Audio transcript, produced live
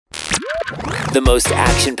The most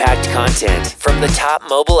action-packed content from the top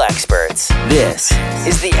mobile experts. This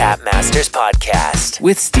is the App Masters Podcast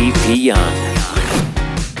with Steve P. Young.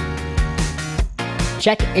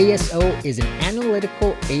 Check ASO is an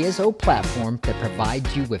analytical ASO platform that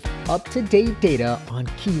provides you with up-to-date data on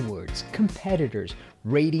keywords, competitors,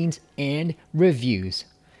 ratings, and reviews.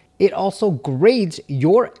 It also grades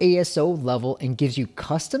your ASO level and gives you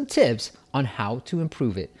custom tips on how to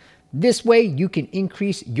improve it. This way, you can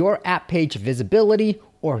increase your app page visibility,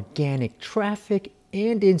 organic traffic,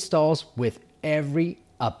 and installs with every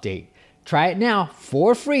update. Try it now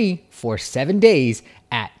for free for 7 days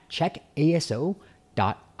at checkaso.io.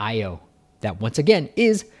 That once again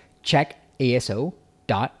is checkaso.io.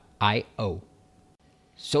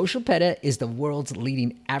 Socialpeda is the world's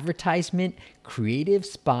leading advertisement, creative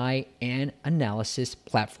spy, and analysis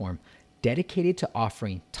platform dedicated to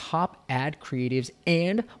offering top ad creatives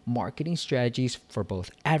and marketing strategies for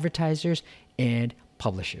both advertisers and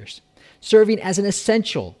publishers. Serving as an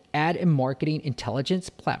essential ad and marketing intelligence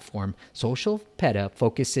platform, Socialpeda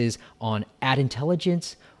focuses on ad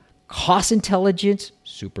intelligence, cost intelligence,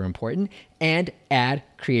 super important, and ad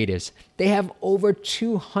creatives. They have over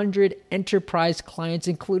 200 enterprise clients,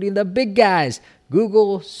 including the big guys,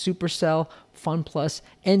 Google, Supercell, FunPlus,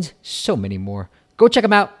 and so many more. Go check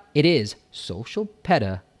them out. It is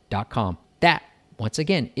socialpeda.com. That, once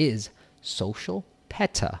again, is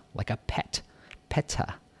socialpeta, like a pet,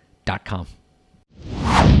 peta.com.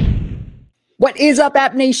 What is up,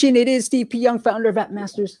 App Nation? It is Steve P. Young, founder of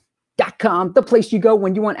AppMasters.com, the place you go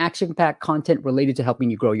when you want action-packed content related to helping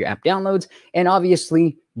you grow your app downloads and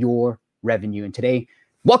obviously your revenue. And today,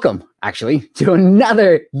 welcome actually to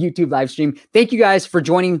another YouTube live stream. Thank you guys for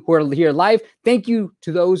joining who are here live. Thank you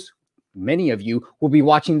to those, many of you will be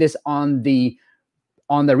watching this on the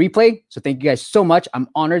replay. So thank you guys so much. I'm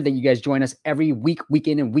honored that you guys join us every week, week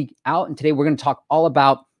in and week out. And today we're going to talk all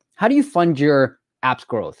about how do you fund your app's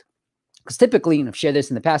growth? Because typically, and I've shared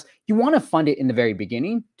this in the past, you want to fund it in the very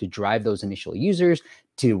beginning to drive those initial users,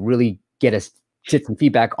 to really get some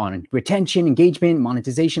feedback on retention, engagement,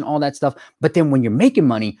 monetization, all that stuff. But then when you're making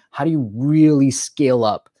money, how do you really scale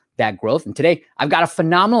up that growth? And today, I've got a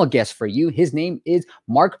phenomenal guest for you. His name is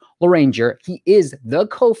Mark Loranger. He is the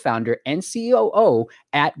co-founder and COO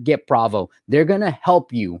at GetBravo. They're going to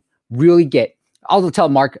help you really I'll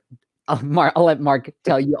let Mark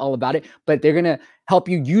tell you all about it, but they're going to help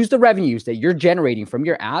you use the revenues that you're generating from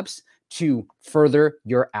your apps to further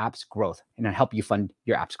your app's growth and help you fund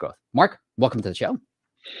your app's growth. Mark, welcome to the show.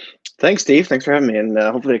 Thanks, Steve. Thanks for having me. And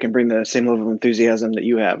hopefully I can bring the same level of enthusiasm that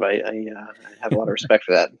you have. I have a lot of respect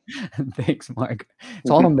for that. Thanks, Mark.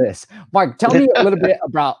 It's all on this. Mark, tell me a little bit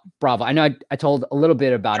about Bravo. I know I told a little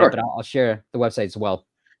bit about it, but I'll share the website as well.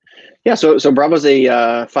 Yeah, so Bravo's a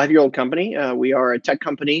 5-year-old company. We are a tech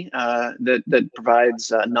company that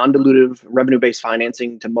provides non-dilutive revenue-based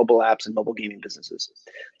financing to mobile apps and mobile gaming businesses.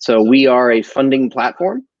 So we are a funding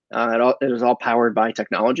platform. It is all powered by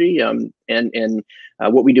technology. And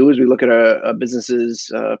what we do is we look at a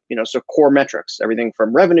business's core metrics, everything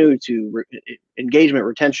from revenue to engagement,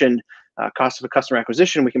 retention, cost of a customer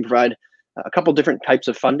acquisition. We can provide a couple different types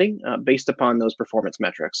of funding based upon those performance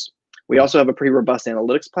metrics. We also have a pretty robust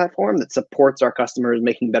analytics platform that supports our customers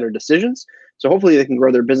making better decisions. So hopefully they can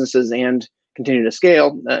grow their businesses and continue to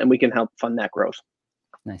scale, and we can help fund that growth.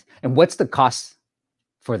 Nice. And what's the cost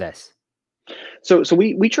for this? So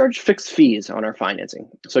we charge fixed fees on our financing.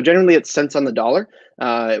 So generally it's cents on the dollar.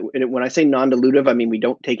 When I say non-dilutive, I mean we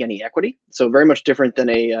don't take any equity. So very much different than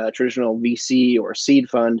a traditional VC or seed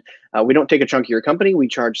fund. We don't take a chunk of your company. We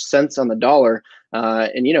charge cents on the dollar.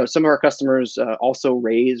 And some of our customers also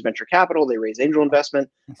raise venture capital. They raise angel investment.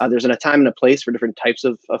 There's a time and a place for different types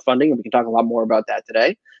of funding, and we can talk a lot more about that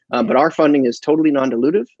today. But our funding is totally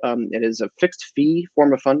non-dilutive. It is a fixed fee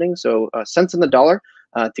form of funding. So cents on the dollar.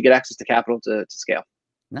 To get access to capital to scale.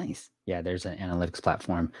 Nice. Yeah, there's an analytics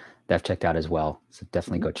platform that I've checked out as well. So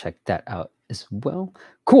definitely go check that out as well.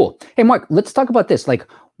 Cool. Hey, Mark, let's talk about this. Like,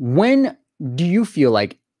 when do you feel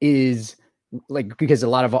because a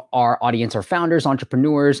lot of our audience are founders,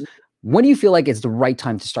 entrepreneurs, when do you feel like it's the right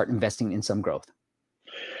time to start investing in some growth?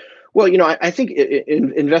 Well, I think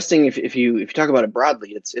investing, if you talk about it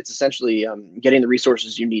broadly, it's essentially getting the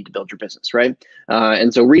resources you need to build your business, right?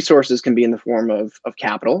 And so resources can be in the form of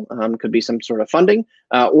capital, could be some sort of funding,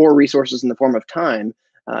 or resources in the form of time.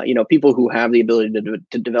 People who have the ability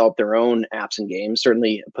to develop their own apps and games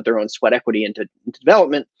certainly put their own sweat equity into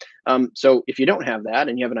development. So if you don't have that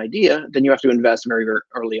and you have an idea, then you have to invest very, very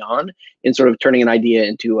early on in sort of turning an idea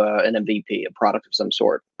into an MVP, a product of some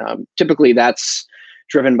sort. Typically, that's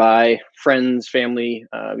driven by friends, family,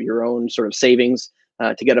 your own sort of savings.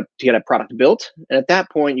 to get a product built. And at that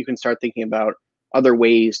point, you can start thinking about other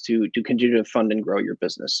ways to continue to fund and grow your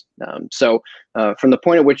business. So from the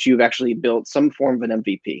point at which you've actually built some form of an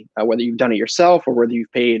MVP, whether you've done it yourself or whether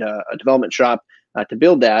you've paid a development shop to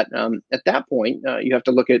build that, at that point, you have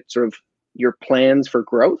to look at sort of your plans for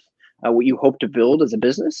growth, what you hope to build as a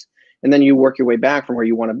business, and then you work your way back from where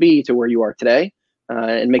you want to be to where you are today,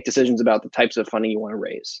 and make decisions about the types of funding you want to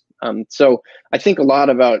raise. So I think a lot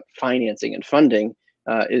about financing and funding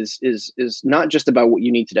is not just about what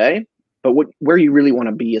you need today, but where you really want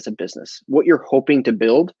to be as a business, what you're hoping to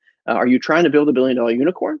build. Are you trying to build $1 billion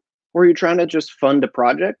unicorn, or are you trying to just fund a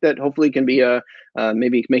project that hopefully can be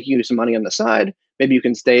maybe making you some money on the side? Maybe you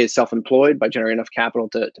can stay self-employed by generating enough capital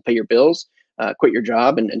to pay your bills, quit your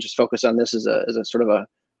job, and just focus on this as a sort of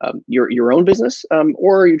your own business,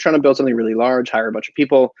 or are you trying to build something really large, hire a bunch of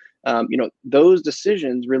people? Those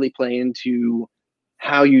decisions really play into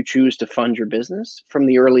how you choose to fund your business from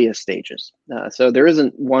the earliest stages. So there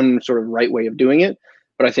isn't one sort of right way of doing it,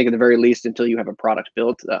 but I think at the very least, until you have a product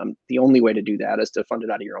built, the only way to do that is to fund it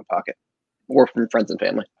out of your own pocket or from friends and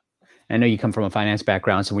family. I know you come from a finance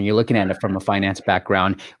background. So when you're looking at it from a finance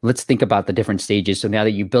background, let's think about the different stages. So now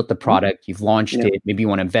that you've built the product, you've launched it, maybe you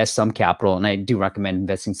want to invest some capital. And I do recommend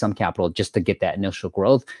investing some capital just to get that initial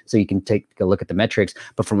growth so you can take a look at the metrics.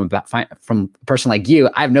 But from a person like you,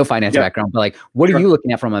 I have no finance background, but like, what are you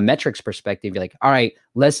looking at from a metrics perspective? You're like, all right,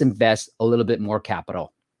 let's invest a little bit more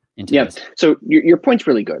capital into this. So your point's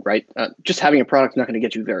really good, right? Just having a product is not going to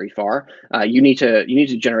get you very far. You need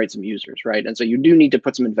to generate some users, right? And so you do need to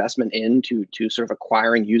put some investment into sort of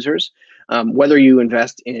acquiring users. Whether you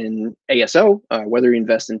invest in ASO, whether you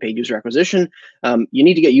invest in paid user acquisition, you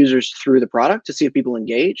need to get users through the product to see if people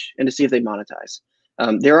engage and to see if they monetize.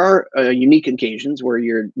 There are unique occasions where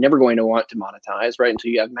you're never going to want to monetize, right,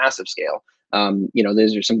 until you have massive scale.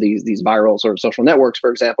 These are some of these viral sort of social networks,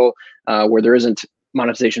 for example, where there isn't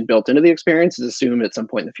monetization built into the experience. Is assumed at some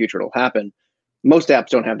point in the future it'll happen. Most apps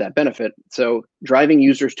don't have that benefit. So driving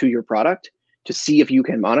users to your product to see if you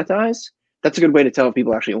can monetize, that's a good way to tell if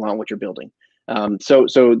people actually want what you're building. So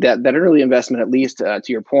that early investment, at least to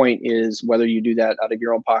your point, is whether you do that out of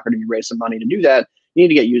your own pocket or you raise some money to do that, you need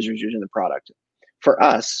to get users using the product. For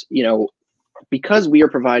us, because we are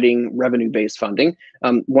providing revenue-based funding,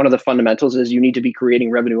 one of the fundamentals is you need to be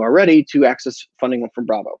creating revenue already to access funding from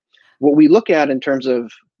Bravo. What we look at in terms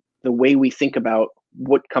of the way we think about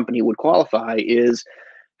what company would qualify is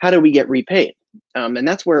how do we get repaid? And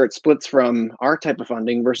that's where it splits from our type of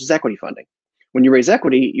funding versus equity funding. When you raise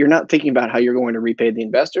equity, you're not thinking about how you're going to repay the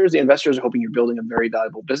investors. The investors are hoping you're building a very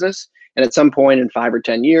valuable business. And at some point in 5 or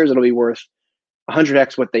 10 years, it'll be worth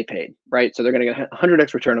 100x what they paid, right? So they're going to get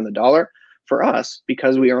 100x return on the dollar. For us,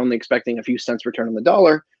 because we are only expecting a few cents return on the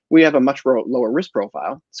dollar, we have a much lower risk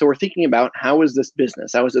profile. So we're thinking about how is this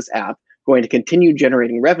business, how is this app going to continue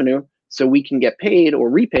generating revenue so we can get paid or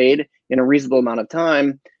repaid in a reasonable amount of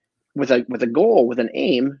time with a goal, with an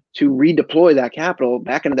aim to redeploy that capital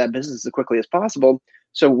back into that business as quickly as possible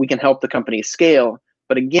so we can help the company scale.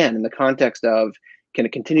 But again, in the context of, can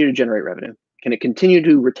it continue to generate revenue? Can it continue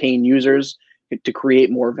to retain users to create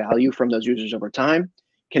more value from those users over time?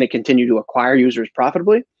 Can it continue to acquire users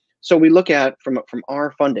profitably? So we look at, from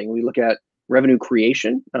our funding, we look at revenue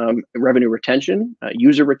creation, revenue retention,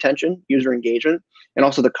 user engagement, and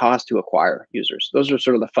also the cost to acquire users. Those are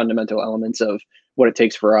sort of the fundamental elements of what it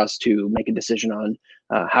takes for us to make a decision on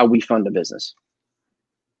how we fund a business.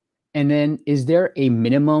 And then is there a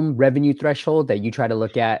minimum revenue threshold that you try to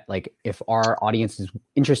look at? Like if our audience is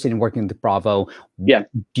interested in working with Bravo, do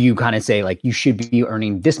you kind of say like, you should be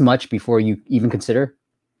earning this much before you even consider?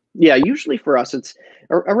 Yeah, usually for us, it's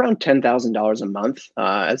around $10,000 a month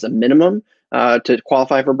as a minimum to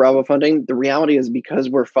qualify for Bravo funding. The reality is because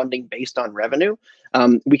we're funding based on revenue,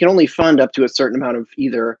 we can only fund up to a certain amount of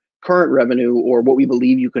either current revenue or what we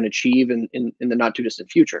believe you can achieve in the not too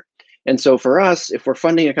distant future. And so for us, if we're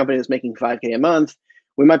funding a company that's making $5K a month,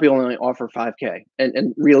 we might be only offer $5K.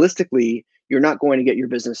 And realistically, you're not going to get your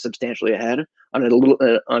business substantially ahead on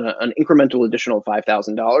an incremental additional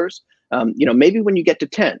 $5,000. Maybe when you get to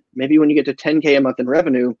 10, maybe when you get to 10K a month in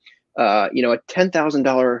revenue, a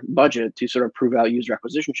 $10,000 budget to sort of prove out user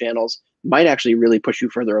acquisition channels might actually really push you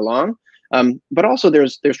further along. But also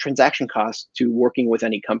there's transaction costs to working with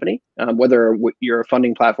any company, whether you're a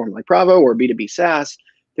funding platform like Bravo or B2B SaaS.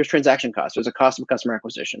 There's transaction costs. There's a cost of customer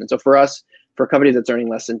acquisition. And so for us, for a company that's earning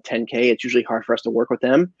less than 10K, it's usually hard for us to work with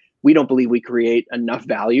them. We don't believe we create enough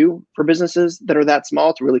value for businesses that are that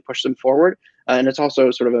small to really push them forward. And it's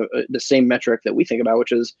also sort of the same metric that we think about,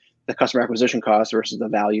 which is the customer acquisition cost versus the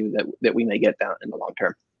value that we may get down in the long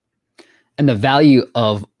term. And the value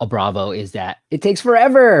of a Bravo is that it takes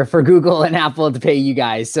forever for Google and Apple to pay you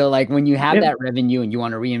guys. So like when you have that revenue and you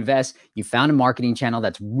want to reinvest, you found a marketing channel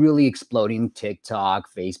that's really exploding,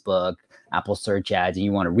 TikTok, Facebook, Apple search ads, and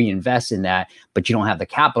you want to reinvest in that, but you don't have the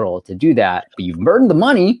capital to do that, but you've earned the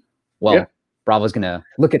money. Well, Bravo's going to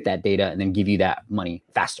look at that data and then give you that money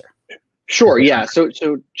faster. Sure. Yeah. So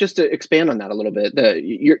just to expand on that a little bit,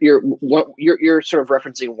 you're sort of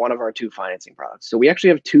referencing one of our two financing products. So we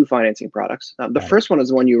actually have two financing products. The first one is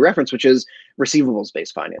the one you referenced, which is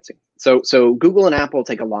receivables-based financing. So Google and Apple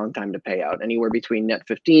take a long time to pay out, anywhere between net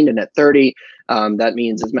 15 to net 30. That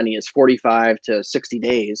means as many as 45 to 60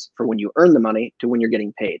 days for when you earn the money to when you're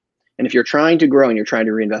getting paid. And if you're trying to grow and you're trying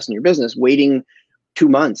to reinvest in your business, waiting 2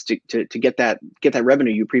 months to get that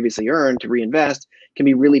revenue you previously earned to reinvest can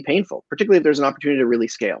be really painful, particularly if there's an opportunity to really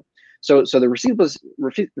scale. So the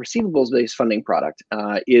receivables-based funding product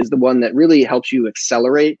is the one that really helps you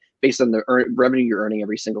accelerate based on the revenue you're earning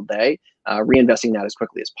every single day, reinvesting that as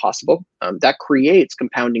quickly as possible. That creates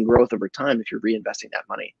compounding growth over time if you're reinvesting that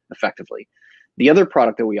money effectively. The other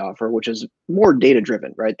product that we offer, which is more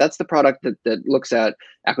data-driven, right? That's the product that looks at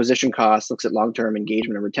acquisition costs, looks at long-term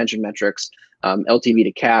engagement and retention metrics, LTV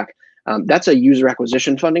to CAC. That's a user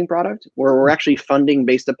acquisition funding product where we're actually funding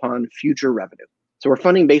based upon future revenue. So we're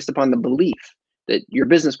funding based upon the belief that your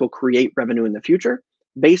business will create revenue in the future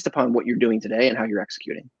based upon what you're doing today and how you're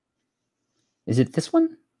executing. Is it this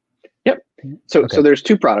one? Yep. So there's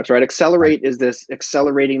two products, right? Accelerate is this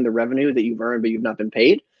accelerating the revenue that you've earned but you've not been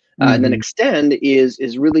paid. And then Extend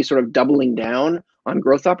is really sort of doubling down on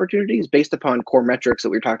growth opportunities based upon core metrics that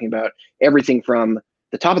we were talking about, everything from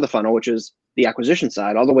the top of the funnel, which is the acquisition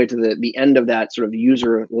side, all the way to the end of that sort of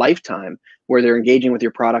user lifetime, where they're engaging with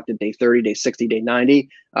your product at day 30, day 60, day 90.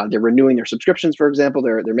 They're renewing their subscriptions, for example.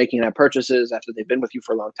 They're making that purchases after they've been with you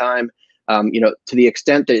for a long time. To the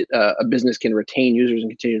extent that a business can retain users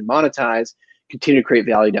and continue to monetize, continue to create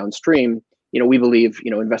value downstream, we believe,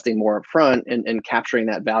 investing more upfront and capturing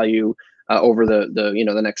that value over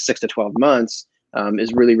the next 6 to 12 months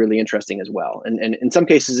is really, really interesting as well. And in some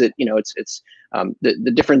cases,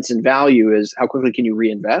 the difference in value is how quickly can you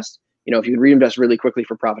reinvest. If you can reinvest really quickly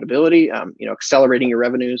for profitability, accelerating your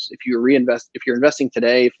revenues. If you're investing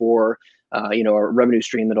today for a revenue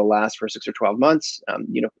stream that'll last for 6 or 12 months,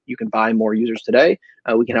 you can buy more users today.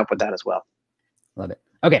 We can help with that as well. Love it.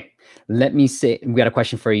 Okay, let me say, we got a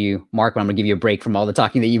question for you, Mark, but I'm gonna give you a break from all the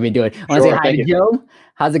talking that you've been doing. I want to say hi to Joe.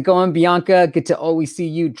 How's it going, Bianca? Good to always see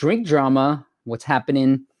you. Drink Drama, what's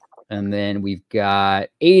happening? And then we've got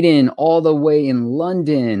Aiden all the way in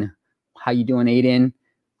London. How you doing, Aiden?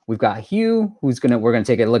 We've got Hugh, we're gonna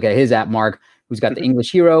take a look at his app, Mark, who's got the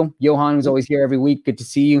English hero. Johan, who's always here every week. Good to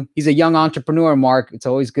see you. He's a young entrepreneur, Mark. It's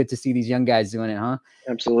always good to see these young guys doing it, huh?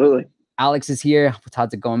 Absolutely. Alex is here.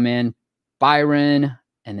 How's it going, man? Byron.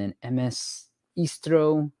 And then MS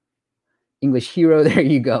Istro, English hero. There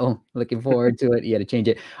you go. Looking forward to it. You had to change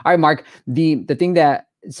it. All right, Mark. The thing that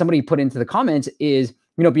somebody put into the comments is,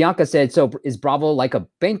 Bianca said, so is Bravo like a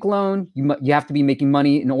bank loan? You have to be making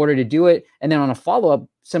money in order to do it. And then on a follow-up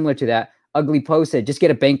similar to that, Ugly Post said, just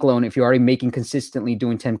get a bank loan if you're already making consistently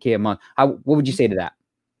doing 10K a month. What would you say to that?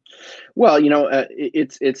 Well,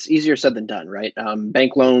 it's easier said than done, right?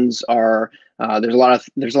 Bank loans are there's a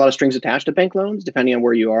lot of strings attached to bank loans, depending on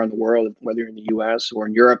where you are in the world, whether you're in the U.S. or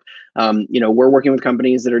in Europe. We're working with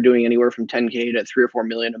companies that are doing anywhere from 10K to 3 or 4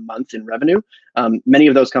 million a month in revenue. Many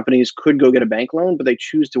of those companies could go get a bank loan, but they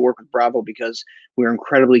choose to work with Bravo because we're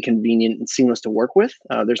incredibly convenient and seamless to work with.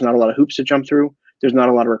 There's not a lot of hoops to jump through. There's not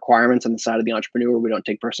a lot of requirements on the side of the entrepreneur. We don't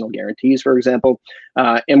take personal guarantees, for example.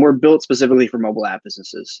 And we're built specifically for mobile app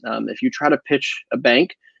businesses. If you try to pitch a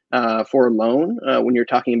bank for a loan when you're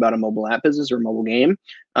talking about a mobile app business or a mobile game,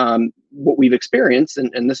 what we've experienced,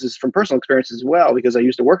 and this is from personal experience as well, because I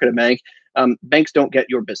used to work at a bank, banks don't get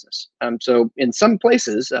your business. So in some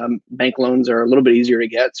places, bank loans are a little bit easier to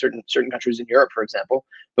get, certain countries in Europe, for example.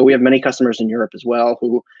 But we have many customers in Europe as well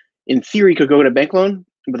who, in theory, could go get a bank loan,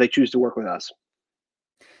 but they choose to work with us.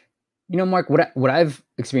 Mark, what I've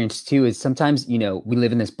experienced too is sometimes, we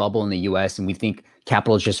live in this bubble in the US and we think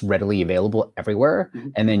capital is just readily available everywhere.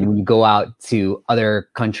 And then when you go out to other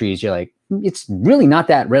countries, you're like, it's really not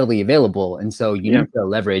that readily available. And so you need to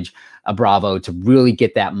leverage a Bravo to really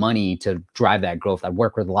get that money to drive that growth. I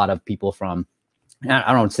work with a lot of people from,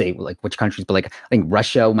 I don't say like which countries, but like I think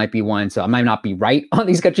Russia might be one. So I might not be right on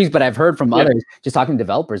these countries, but I've heard from others just talking to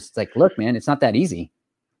developers. It's like, look, man, it's not that easy.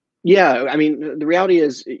 Yeah, I mean, the reality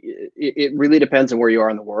is it really depends on where you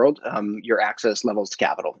are in the world, your access levels to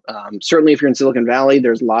capital. Certainly, if you're in Silicon Valley,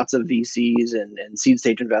 there's lots of VCs and seed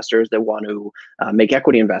stage investors that want to make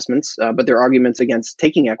equity investments, but there are arguments against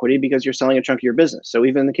taking equity because you're selling a chunk of your business. So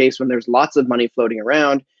even in the case when there's lots of money floating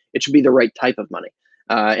around, it should be the right type of money.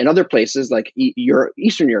 In other places like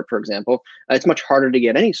Eastern Europe, for example, it's much harder to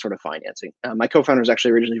get any sort of financing. My co-founder is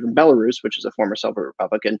actually originally from Belarus, which is a former Soviet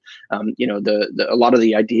republic, and a lot of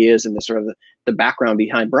the ideas and the sort of the background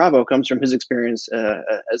behind Bravo comes from his experience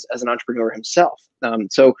as an entrepreneur himself.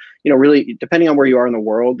 So really depending on where you are in the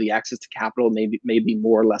world, the access to capital may be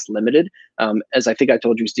more or less limited. As I think I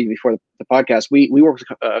told you, Steve, before the podcast, we work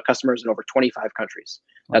with customers in over 25 countries.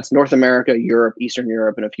 That's North America, Europe, Eastern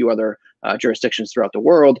Europe, and a few other jurisdictions throughout the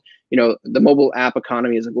world. The mobile app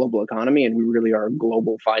economy is a global economy, and we really are a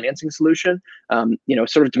global financing solution.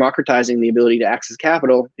 Sort of democratizing the ability to access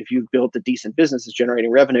capital. If you've built a decent business that's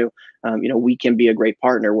generating revenue, we can be a great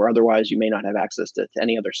partner where otherwise you may not have access to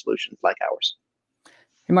any other solutions like ours.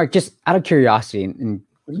 Hey, Mark, just out of curiosity, and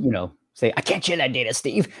say I can't share that data,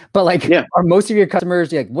 Steve, but are most of your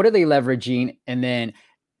customers what are they leveraging? And then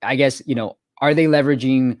I guess are they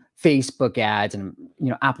leveraging Facebook ads and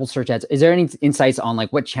Apple search ads? Is there any insights on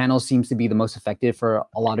what channel seems to be the most effective for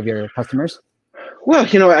a lot of your customers? Well,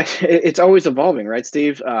 it's always evolving, right,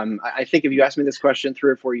 Steve? I think if you asked me this question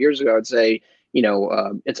 3 or 4 years ago, I'd say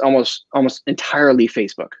it's almost entirely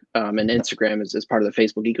Facebook, and Instagram is part of the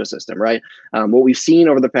Facebook ecosystem, right? What we've seen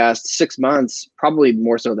over the past 6 months, probably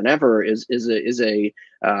more so than ever, is an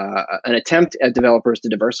attempt at developers to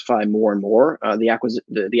diversify more and more the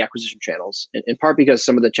acquisition channels, in part because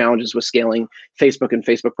some of the challenges with scaling Facebook and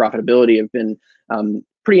Facebook profitability have been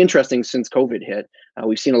pretty interesting since COVID hit.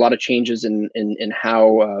 We've seen a lot of changes in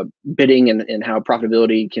how bidding and how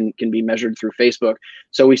profitability can be measured through Facebook.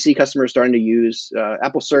 So we see customers starting to use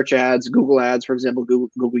Apple search ads, Google ads, for example, Google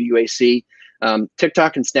UAC.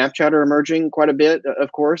 TikTok and Snapchat are emerging quite a bit,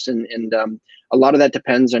 of course, and a lot of that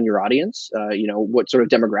depends on your audience. What sort of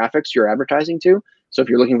demographics you're advertising to. So if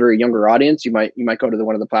you're looking for a younger audience, you might go to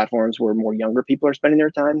one of the platforms where more younger people are spending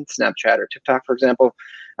their time, Snapchat or TikTok, for example.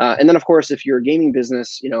 And then, of course, if you're a gaming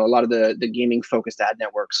business, a lot of the gaming-focused ad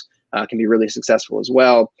networks can be really successful as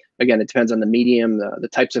well. Again, it depends on the medium, the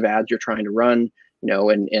types of ads you're trying to run,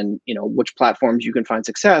 and which platforms you can find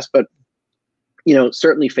success. But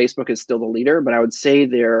certainly Facebook is still the leader, but I would say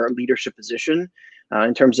their leadership position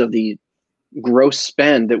in terms of the gross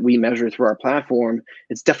spend that we measure through our platform,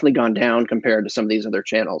 it's definitely gone down compared to some of these other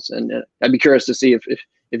channels. And I'd be curious to see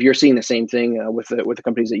if you're seeing the same thing with the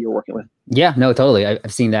companies that you're working with. Yeah, no, totally.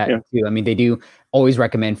 I've seen that too. I mean, they do always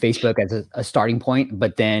recommend Facebook as a starting point,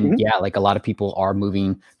 but then a lot of people are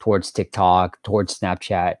moving towards TikTok, towards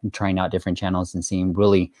Snapchat, and trying out different channels and seeing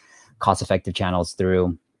really cost-effective channels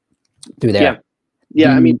through there.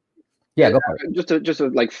 Yeah. I mean, go for it. Just to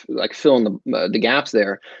like fill in the gaps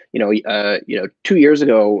there. 2 years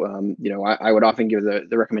ago, I would often give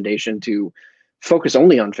the recommendation to focus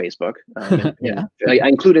only on Facebook. I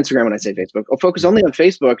include Instagram when I say Facebook. Focus only on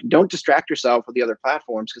Facebook. Don't distract yourself with the other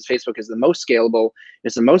platforms because Facebook is the most scalable.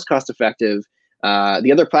 It's the most cost effective.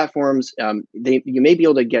 The other platforms, you may be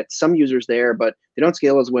able to get some users there, but they don't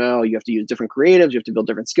scale as well. You have to use different creatives. You have to build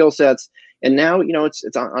different skill sets. And now, it's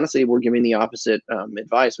honestly, we're giving the opposite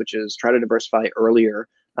advice, which is try to diversify earlier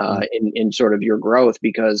in sort of your growth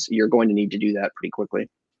because you're going to need to do that pretty quickly.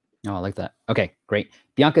 Oh, I like that. Okay, great.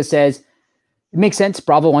 Bianca says, it makes sense.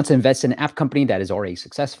 Bravo wants to invest in an app company that is already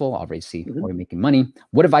successful, already making money.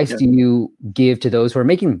 What advice do you give to those who are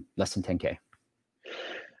making less than 10K?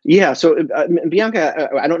 Yeah. So Bianca,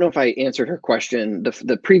 I don't know if I answered her question,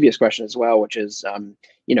 the previous question as well, which is,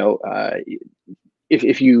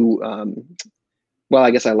 if you, well,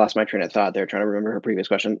 I guess I lost my train of thought there trying to remember her previous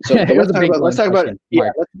question. So let's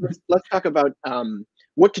talk about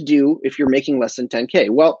what to do if you're making less than 10K.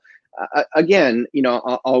 Well, again,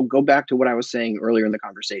 I'll go back to what I was saying earlier in the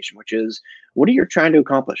conversation, which is, what are you trying to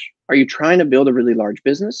accomplish? Are you trying to build a really large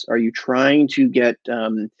business? Are you trying to get,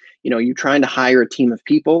 you're trying to hire a team of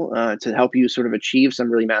people to help you sort of achieve some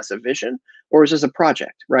really massive vision? Or is this a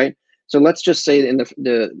project, right? So let's just say in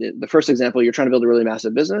the first example, you're trying to build a really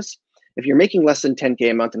massive business. If you're making less than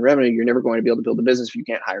 10K a month in revenue, you're never going to be able to build a business if you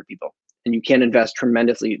can't hire people. And you can't invest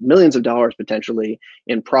tremendously, millions of dollars potentially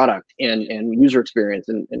in product and user experience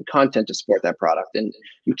and content to support that product and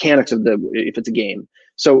mechanics if it's a game.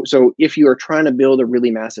 So if you are trying to build a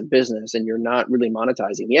really massive business and you're not really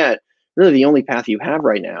monetizing yet, really the only path you have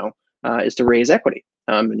right now is to raise equity.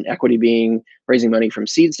 And equity being raising money from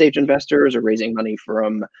seed stage investors or raising money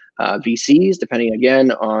from VCs, depending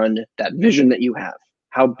again on that vision that you have.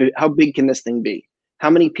 How big can this thing be? How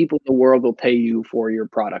many people in the world will pay you for your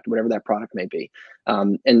product, whatever that product may be?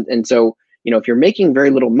 And so, if you're making very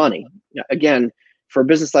little money, again, for a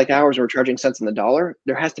business like ours, we're charging cents on the dollar.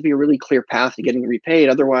 There has to be a really clear path to getting repaid.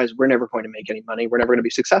 Otherwise, we're never going to make any money. We're never going to be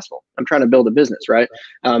successful. I'm trying to build a business, right?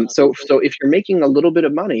 So if you're making a little bit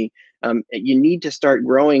of money, you need to start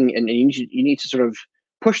growing, and you need to sort of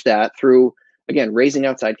push that through, again, raising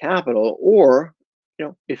outside capital, or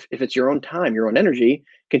if it's your own time, your own energy,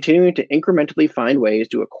 continuing to incrementally find ways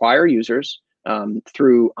to acquire users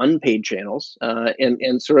through unpaid channels,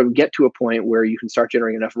 and sort of get to a point where you can start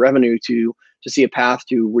generating enough revenue to see a path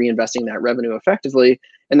to reinvesting that revenue effectively.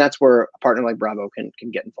 And that's where a partner like Bravo can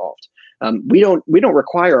get involved. We don't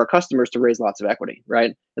require our customers to raise lots of equity,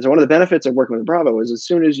 right? And so one of the benefits of working with Bravo is, as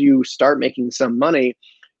soon as you start making some money,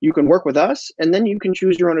 you can work with us, and then you can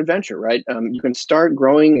choose your own adventure, right? You can start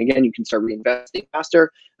growing again. You can start reinvesting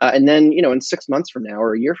faster, and then in 6 months from now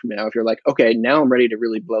or a year from now, if you're like, okay, now I'm ready to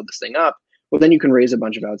really blow this thing up, well, then you can raise a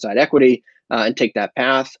bunch of outside equity and take that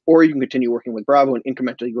path, or you can continue working with Bravo and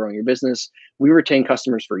incrementally growing your business. We retain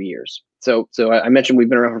customers for years. So I mentioned we've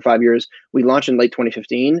been around for 5 years. We launched in late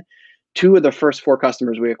 2015. 2 of the first 4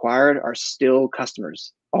 customers we acquired are still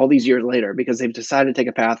customers all these years later, because they've decided to take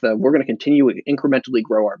a path of, we're going to continue to incrementally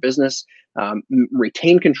grow our business,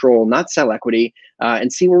 retain control, not sell equity,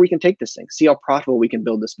 and see where we can take this thing, see how profitable we can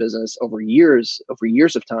build this business over years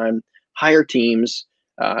of time, hire teams,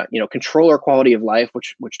 control our quality of life,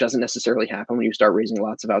 which doesn't necessarily happen when you start raising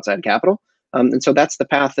lots of outside capital. And so that's the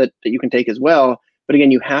path that you can take as well. But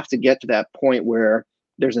again, you have to get to that point where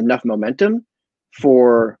there's enough momentum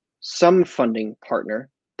for some funding partner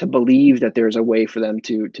to believe that there's a way for them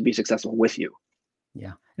to be successful with you.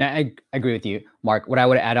 Yeah, and I agree with you, Mark. What I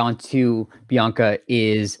would add on to Bianca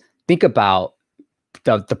is, think about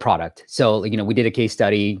the product. So, we did a case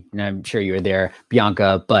study, and I'm sure you were there,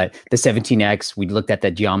 Bianca, but the 17X, we looked at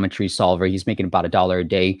that geometry solver. He's making about $1 a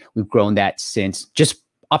day. We've grown that since, just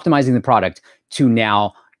optimizing the product, to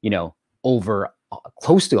now, over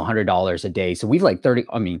close to $100 a day. So we've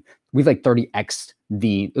 30x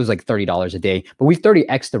it was like $30 a day, but we've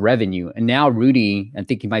 30x the revenue. And now Rudy, I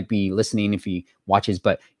think he might be listening if he watches,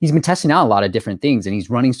 but he's been testing out a lot of different things, and he's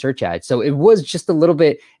running search ads. So it was just a little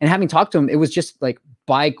bit, and having talked to him, it was just like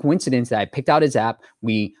by coincidence that I picked out his app.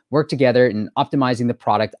 We worked together in optimizing the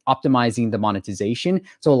product, optimizing the monetization.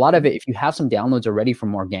 So a lot of it, if you have some downloads already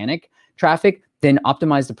from organic traffic, then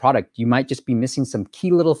optimize the product. You might just be missing some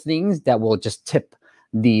key little things that will just tip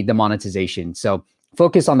the monetization. So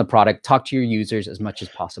focus on the product, talk to your users as much as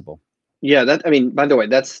possible. Yeah, by the way,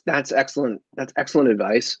 that's excellent. That's excellent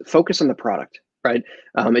advice. Focus on the product, right?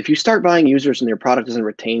 If you start buying users and your product doesn't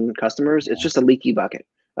retain customers, it's just a leaky bucket.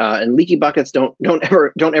 And leaky buckets don't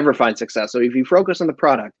ever find success. So if you focus on the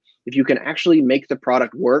product, if you can actually make the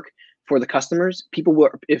product work for the customers,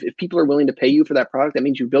 if people are willing to pay you for that product, that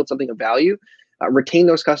means you built something of value. Retain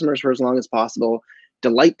those customers for as long as possible.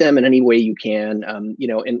 Delight them in any way you can,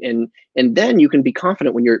 and then you can be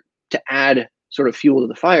confident when you're to add sort of fuel to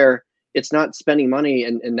the fire. It's not spending money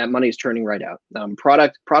and that money is churning right out.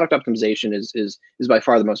 Product optimization is by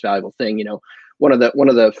far the most valuable thing. One of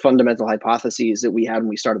the fundamental hypotheses that we had when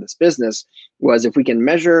we started this business was, if we can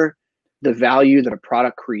measure the value that a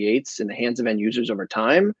product creates in the hands of end users over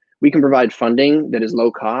time, we can provide funding that is low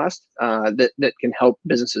cost, that can help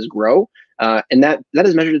businesses grow, and that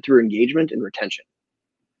is measured through engagement and retention.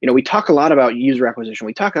 We talk a lot about user acquisition.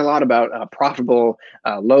 We talk a lot about profitable,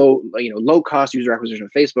 low cost user acquisition on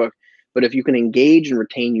Facebook. But if you can engage and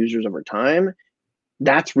retain users over time,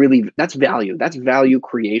 that's value. That's value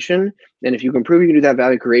creation. And if you can prove you can do that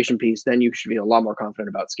value creation piece, then you should be a lot more confident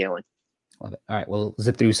about scaling. Love it. All right, we'll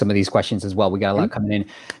zip through some of these questions as well. We got a lot coming in.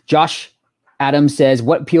 Josh Adams says,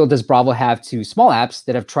 what appeal does Bravo have to small apps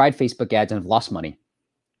that have tried Facebook ads and have lost money?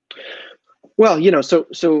 Well,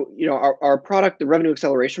 our product, the revenue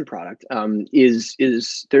acceleration product, is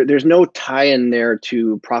there's no tie in there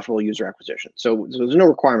to profitable user acquisition. So there's no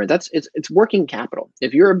requirement. It's working capital.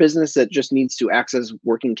 If you're a business that just needs to access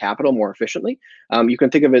working capital more efficiently, you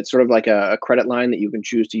can think of it sort of like a credit line that you can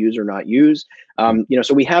choose to use or not use.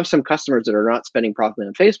 So we have some customers that are not spending profitably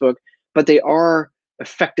on Facebook, but they are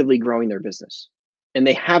effectively growing their business, and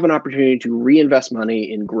they have an opportunity to reinvest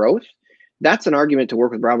money in growth. That's an argument to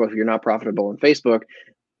work with Bravo if you're not profitable on Facebook,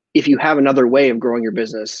 if you have another way of growing your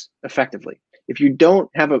business effectively. If you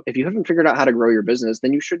haven't figured out how to grow your business,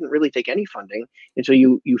 then you shouldn't really take any funding until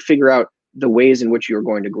you figure out the ways in which you're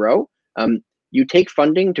going to grow. You take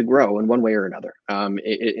funding to grow in one way or another. And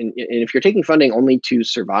if you're taking funding only to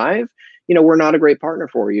survive, we're not a great partner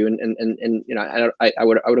for you. I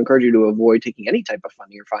would encourage you to avoid taking any type of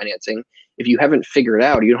funding or financing if you haven't figured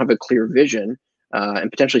out, you don't have a clear vision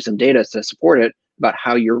and potentially some data to support it about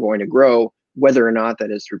how you're going to grow, whether or not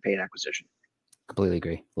that is through paid acquisition. Completely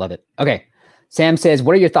agree. Love it. Okay. Sam says,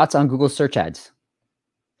 what are your thoughts on Google search ads?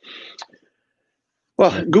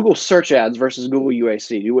 Well, Google search ads versus Google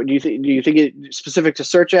UAC. Do you think it specific to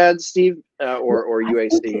search ads, Steve, or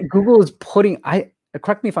UAC? Google is putting,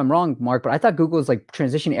 correct me if I'm wrong, Mark, but I thought Google is like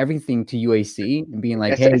transitioning everything to UAC and being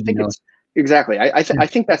like, hey, exactly. I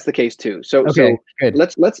think that's the case too. So good.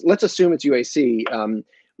 Let's assume it's UAC.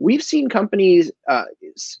 We've seen companies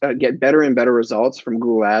get better and better results from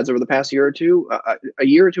Google Ads over the past year or two. A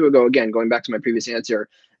year or two ago, again, going back to my previous answer,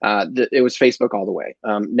 it was Facebook all the way.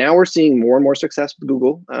 Now we're seeing more and more success with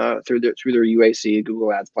Google through their UAC,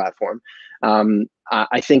 Google Ads platform.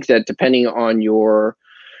 I think that depending on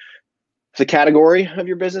the category of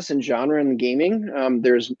your business and genre in gaming,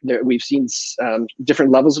 we've seen different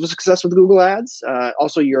levels of success with Google Ads.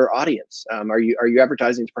 Also, your audience. Are you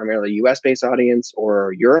advertising to primarily a US-based audience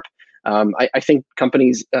or Europe? I think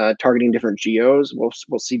companies targeting different geos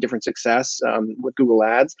will see different success with Google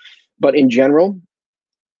Ads. But in general,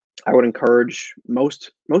 I would encourage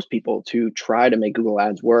most people to try to make Google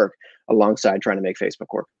Ads work alongside trying to make Facebook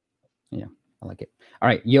work. Yeah. I like it. All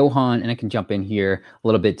right, Johan, and I can jump in here a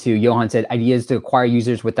little bit too. Johan said ideas to acquire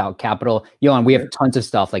users without capital. Johan, we have tons of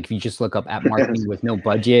stuff. Like if you just look up app marketing with no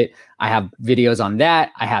budget, I have videos on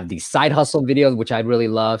that. I have these side hustle videos, which I really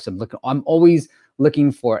love. So I'm always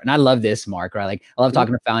looking for, and I love this, Mark, right? Like I love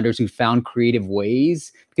talking to founders who found creative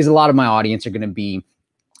ways, because a lot of my audience are going to be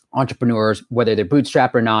entrepreneurs, whether they're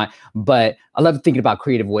bootstrapped or not. But I love thinking about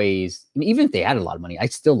creative ways. And even if they had a lot of money, I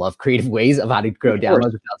still love creative ways of how to grow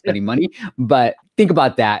downloads without spending money. But think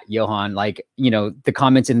about that, Johan. Like, the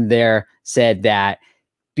comments in there said that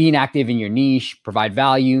being active in your niche, provide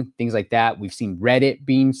value, things like that. We've seen Reddit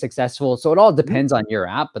being successful. So it all depends on your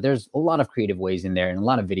app, but there's a lot of creative ways in there and a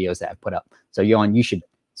lot of videos that I've put up. So Johan, you should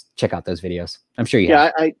check out those videos. I'm sure you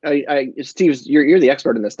have. I Steve, you're the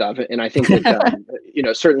expert in this stuff. And I think that,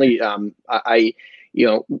 certainly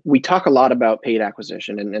we talk a lot about paid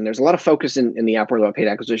acquisition and there's a lot of focus in the app world about paid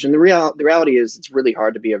acquisition. The reality is it's really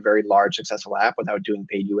hard to be a very large, successful app without doing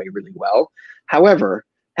paid UA really well. However,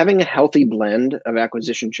 having a healthy blend of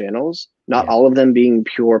acquisition channels, not all of them being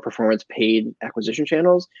pure performance paid acquisition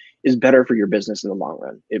channels, is better for your business in the long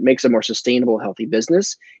run. It makes a more sustainable, healthy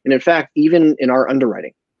business. And in fact, even in our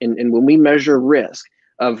underwriting, and when we measure risk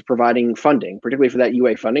of providing funding, particularly for that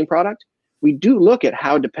UA funding product, we do look at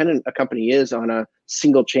how dependent a company is on a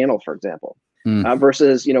single channel, for example,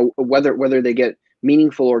 versus whether they get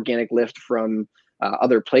meaningful organic lift from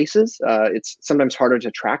other places. It's sometimes harder to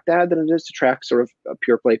track that than it is to track sort of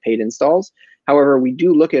pure play paid installs. However, we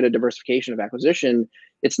do look at a diversification of acquisition.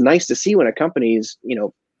 It's nice to see when a company's,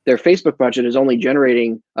 their Facebook budget is only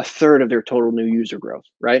generating a third of their total new user growth,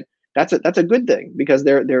 right? That's a good thing because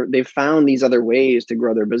they've found these other ways to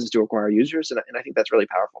grow their business to acquire users, and I think that's really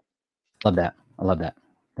powerful. Love that. I love that.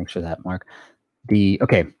 Thanks for that, Mark.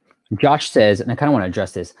 Josh says, and I kind of want to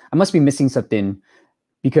address this. I must be missing something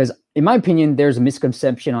because, in my opinion, there's a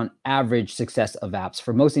misconception on average success of apps.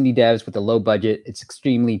 For most indie devs with a low budget, it's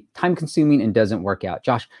extremely time-consuming and doesn't work out.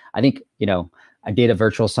 Josh, I think I did a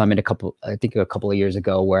virtual summit a couple of years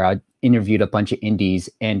ago where I interviewed a bunch of indies,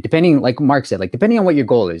 and depending, like Mark said, depending on what your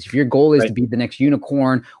goal is, if your goal is to be the next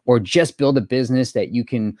unicorn or just build a business that you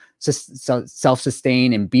can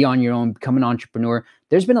self-sustain and be on your own, become an entrepreneur,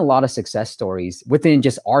 there's been a lot of success stories within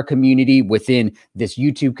just our community, within this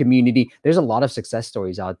YouTube community. There's a lot of success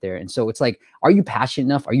stories out there. And so it's like, are you passionate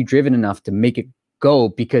enough? Are you driven enough to make it go?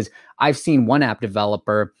 Because I've seen one app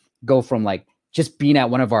developer go from just being at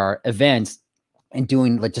one of our events and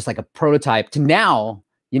doing just a prototype to now,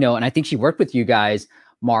 and I think she worked with you guys,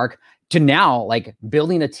 Mark, to now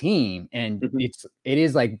building a team. And it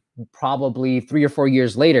is probably 3 or 4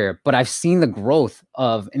 years later, but I've seen the growth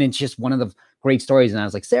and it's just one of the great stories. And I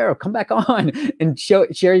was like, Sarah, come back on and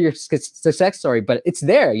share your success story. But it's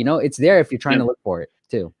there, it's there if you're trying to look for it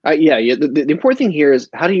too. The important thing here is,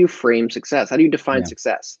 how do you frame success? How do you define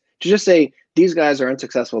success? To just say these guys are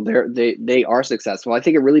unsuccessful, they are successful. I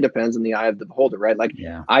think it really depends on the eye of the beholder, right?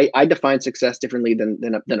 I define success differently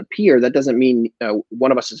than a peer. That doesn't mean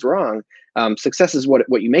one of us is wrong. Success is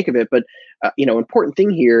what you make of it. But important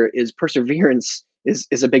thing here is perseverance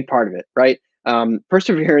is a big part of it, right?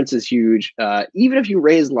 Perseverance is huge. Even if you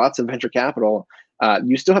raise lots of venture capital,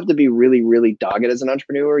 you still have to be really, really dogged as an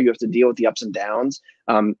entrepreneur. You have to deal with the ups and downs.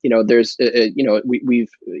 There's, we've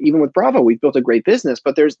even with Bravo, we've built a great business,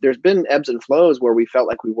 but there's been ebbs and flows where we felt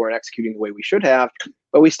like we weren't executing the way we should have,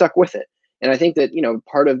 but we stuck with it. And I think that,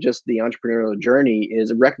 part of just the entrepreneurial journey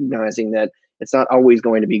is recognizing that it's not always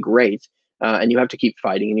going to be great, and you have to keep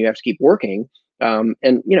fighting and you have to keep working.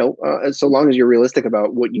 And so long as you're realistic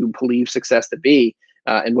about what you believe success to be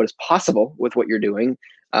and what is possible with what you're doing,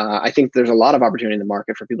 I think there's a lot of opportunity in the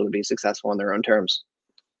market for people to be successful on their own terms.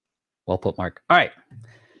 Well put, Mark. All right,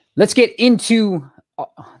 let's get into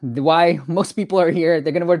why most people are here.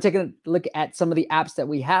 We're taking a look at some of the apps that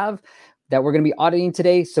we have that we're going to be auditing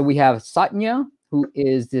today. So we have Satya, who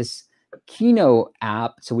is this Kino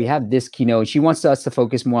app. So we have this Kino. She wants us to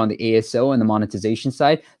focus more on the ASO and the monetization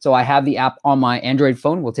side. So I have the app on my Android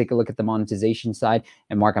phone. We'll take a look at the monetization side.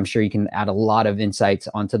 And Mark, I'm sure you can add a lot of insights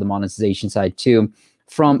onto the monetization side too.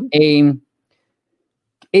 From a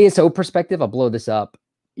ASO perspective, I'll blow this up.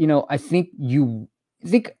 I think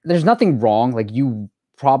there's nothing wrong. Like, you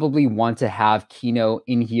probably want to have Kino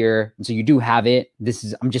in here. And so you do have it.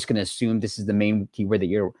 I'm just going to assume this is the main keyword that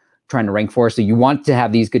you're trying to rank for. So you want to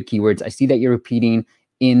have these good keywords. I see that you're repeating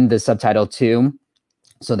in the subtitle too.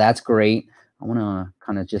 So that's great. I want to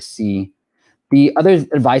kind of just see the other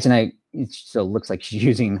advice. And so it looks like he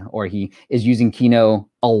is using Kino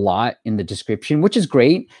a lot in the description, which is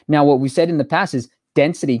great. Now, what we said in the past is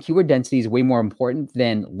density, keyword density is way more important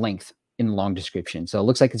than length in the long description. So it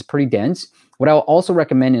looks like it's pretty dense. What I'll also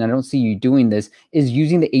recommend, and I don't see you doing this, is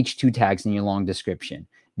using the H2 tags in your long description,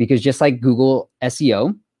 because just like Google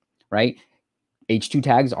SEO, right? H2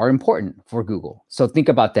 tags are important for Google. So think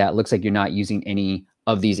about that. It looks like you're not using any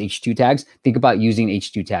of these H2 tags. Think about using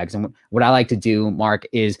H2 tags. And what I like to do, Mark,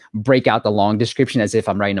 is break out the long description as if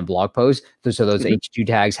I'm writing a blog post. So those H2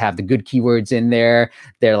 tags have the good keywords in there.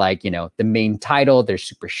 They're like, the main title. They're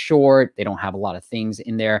super short. They don't have a lot of things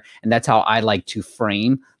in there. And that's how I like to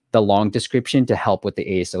frame the long description to help with the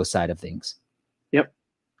ASO side of things. Yep.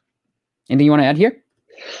 Anything you want to add here?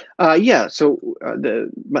 Yeah. So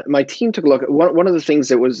my team took a look at one of the things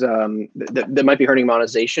that was that might be hurting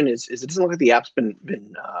monetization is it doesn't look like the app's been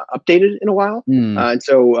updated in a while. And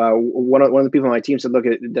so one of the people on my team said, look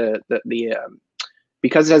at the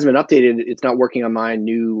because it hasn't been updated, it's not working on my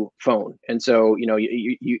new phone. And so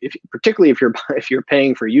particularly if you're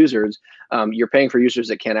paying for users, you're paying for users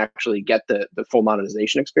that can't actually get the full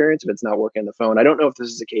monetization experience if it's not working on the phone. I don't know if this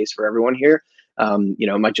is the case for everyone here.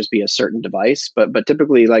 It might just be a certain device, but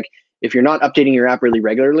typically, like, if you're not updating your app really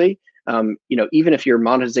regularly, even if your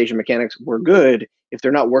monetization mechanics were good, if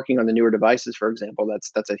they're not working on the newer devices, for example,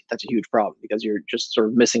 that's a huge problem, because you're just sort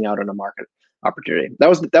of missing out on a market opportunity. That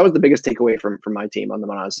was the biggest takeaway from my team on the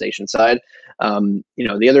monetization side.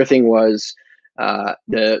 The other thing was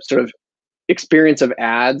the sort of experience of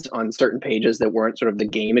ads on certain pages that weren't sort of the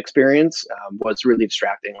game experience was really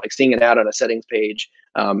distracting. Like seeing an ad on a settings page,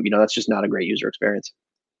 that's just not a great user experience.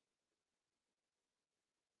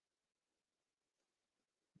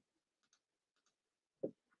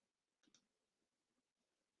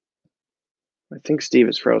 I think Steve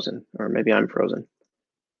is frozen, or maybe I'm frozen.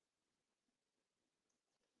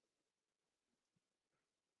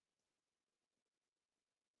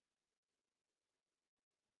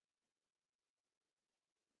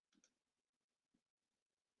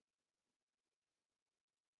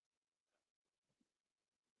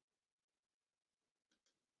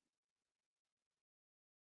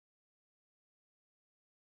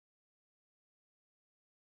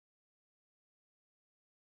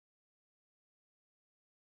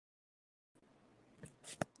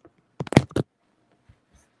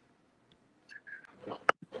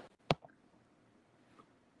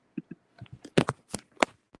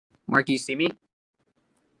 Mark, do you see me?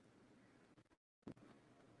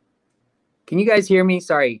 Can you guys hear me?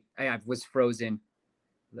 Sorry, I was frozen.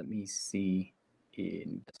 Let me see.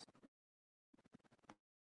 Do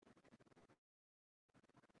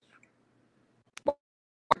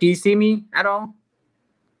you see me at all?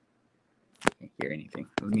 I can't hear anything.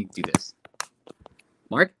 Let me do this.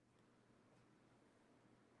 Mark?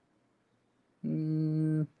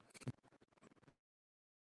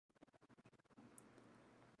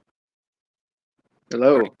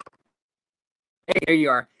 Hello. Hey, there you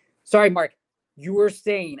are. Sorry, Mark. You were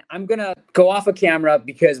saying I'm going to go off of camera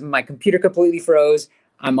because my computer completely froze.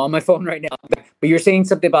 I'm on my phone right now. But you're saying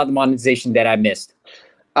something about the monetization that I missed.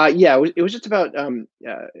 Yeah, it was just about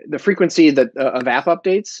the frequency of app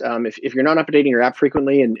updates. If you're not updating your app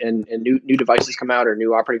frequently and new devices come out or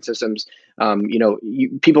new operating systems,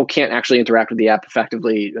 people can't actually interact with the app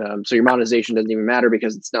effectively. So your monetization doesn't even matter,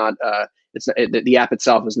 because the app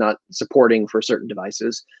itself is not supporting for certain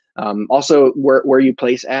devices. Also, where you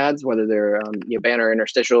place ads, whether they're banner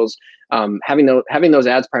interstitials, having those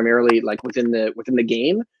ads primarily like within the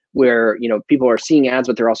game, where people are seeing ads,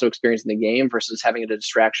 but they're also experiencing the game, versus having a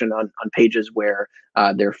distraction on pages where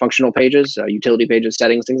they're functional pages, utility pages,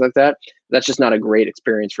 settings, things like that. That's just not a great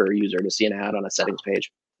experience for a user to see an ad on a settings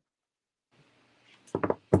page.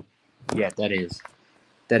 Yeah, that is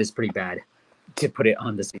pretty bad to put it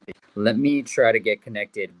on the same page. Let me try to get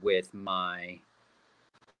connected with my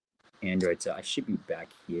Android. So I should be back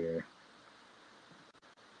here.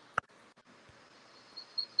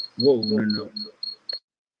 Whoa, no.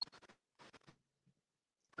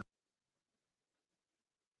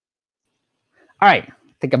 All right, I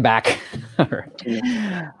think I'm back. All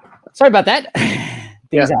right. Sorry about that.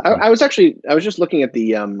 Yeah, I was just looking at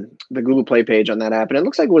the Google Play page on that app, and it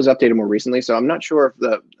looks like it was updated more recently. So I'm not sure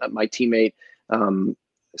if my teammate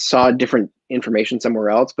saw different information somewhere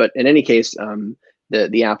else, but in any case,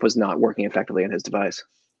 the app was not working effectively on his device.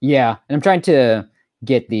 Yeah, and I'm trying to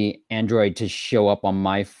get the Android to show up on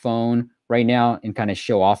my phone right now and kind of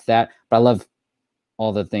show off that. But I love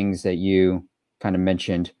all the things that you kind of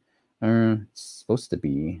mentioned. It's supposed to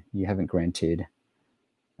be. You haven't granted.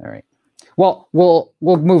 All right. Well, we'll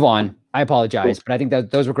move on. I apologize, but I think that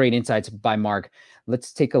those were great insights by Mark.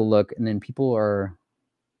 Let's take a look, and then people are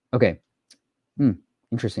okay.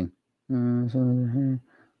 Interesting. I want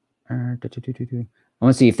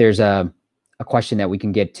to see if there's a question that we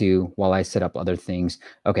can get to while I set up other things.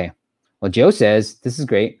 Okay. Well, Joe says this is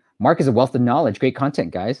great. Mark is a wealth of knowledge. Great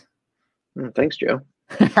content, guys. Thanks, Joe.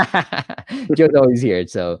 Joe's always here,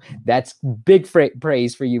 so that's big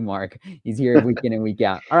praise for you, Mark. He's here week in and week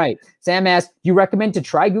out. All right, Sam asked, do you recommend to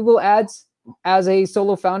try Google Ads as a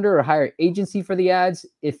solo founder or hire agency for the ads?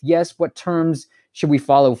 If yes, what terms should we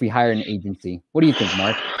follow if we hire an agency? What do you think,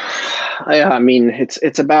 Mark? I mean,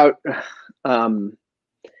 it's about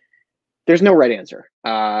there's no right answer.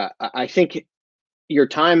 I think your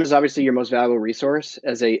time is obviously your most valuable resource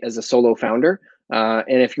as a solo founder.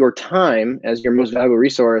 And if your time as your most valuable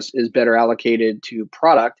resource is better allocated to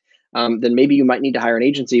product, then maybe you might need to hire an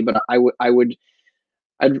agency. But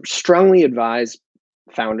I'd strongly advise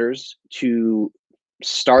founders to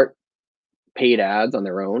start paid ads on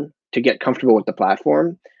their own to get comfortable with the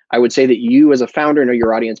platform. I would say that you as a founder know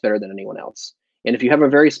your audience better than anyone else. And if you have a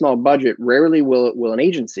very small budget, rarely will an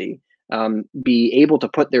agency be able to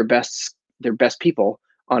put their best people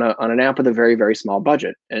on an app with a very, very small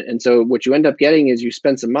budget. And so what you end up getting is you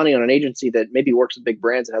spend some money on an agency that maybe works with big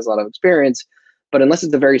brands and has a lot of experience, but unless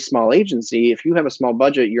it's a very small agency, if you have a small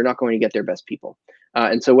budget, you're not going to get their best people.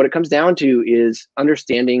 And so what it comes down to is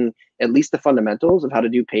understanding at least the fundamentals of how to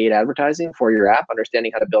do paid advertising for your app,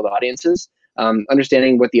 understanding how to build audiences,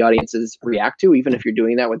 understanding what the audiences react to, even if you're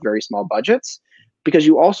doing that with very small budgets. Because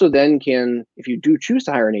you also then can, if you do choose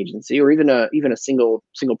to hire an agency or even a single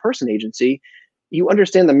person agency, you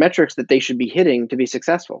understand the metrics that they should be hitting to be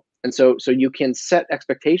successful. And so you can set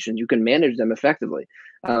expectations, you can manage them effectively.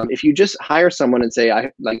 If you just hire someone and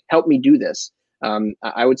say, help me do this,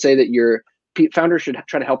 I would say that your founders should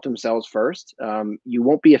try to help themselves first. You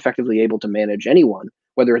won't be effectively able to manage anyone,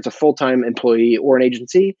 whether it's a full-time employee or an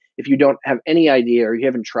agency, if you don't have any idea or you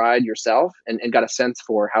haven't tried yourself and got a sense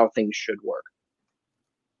for how things should work.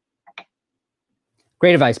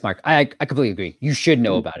 Great advice, Mark. I completely agree. You should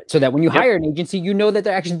know about it so that when you hire an agency, you know that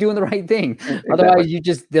they're actually doing the right thing. Exactly. Otherwise,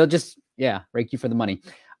 they'll just rake you for the money.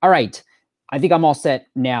 All right. I think I'm all set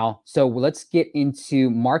now. So let's get into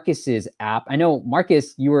Marcus's app. I know,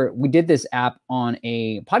 Marcus, we did this app on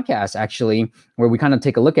a podcast actually, where we kind of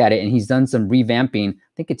take a look at it, and he's done some revamping.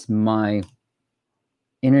 I think it's my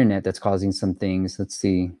internet that's causing some things. Let's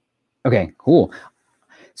see. Okay, cool.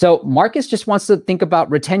 So Marcus just wants to think about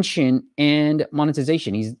retention and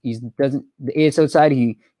monetization. He doesn't, the ASO side,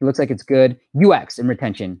 he looks like it's good. UX and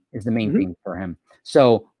retention is the main thing for him.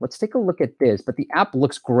 So let's take a look at this, but the app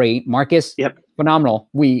looks great. Marcus, phenomenal.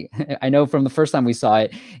 I know from the first time we saw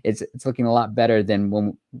it, it's looking a lot better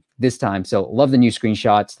than this time. So love the new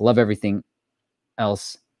screenshots, love everything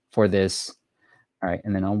else for this. All right,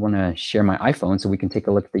 and then I want to share my iPhone so we can take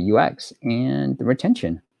a look at the UX and the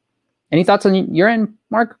retention. Any thoughts on your end,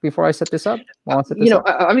 Mark, before I set this up?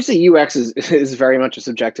 Obviously UX is very much a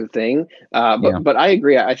subjective thing, but I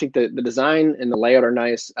agree. I think the design and the layout are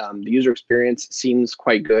nice. The user experience seems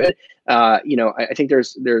quite good. I think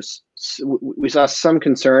we saw some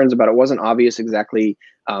concerns about it wasn't obvious exactly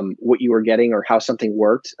what you were getting or how something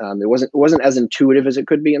worked. It wasn't as intuitive as it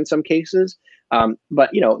could be in some cases. But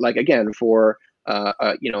again, for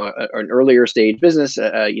an earlier stage business,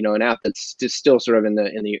 an app that's just still sort of in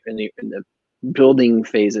the building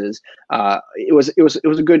phases. It's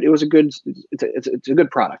a good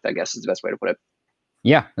product, I guess is the best way to put it.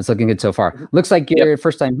 Yeah, it's looking good so far. Looks like your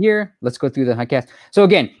first time here. Let's go through the podcast. So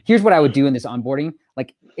again, here's what I would do in this onboarding.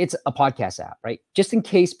 Like, it's a podcast app, right? Just in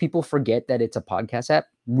case people forget that it's a podcast app,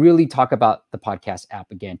 really talk about the podcast app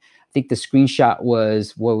again. I think the screenshot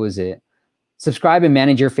was, what was it? Subscribe and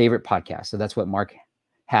manage your favorite podcast. So that's what Mark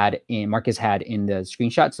Marcus had in the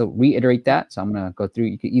screenshot. So reiterate that. So I'm going to go through.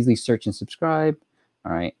 You can easily search and subscribe.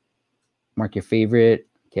 All right. Mark your favorite.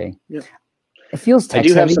 Okay. Yep. It feels text I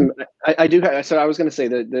do have heavy. some. I do have. So I was going to say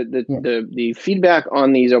the feedback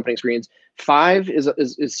on these opening screens. 5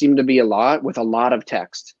 is seemed to be a lot with a lot of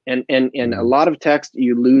text, and a lot of text,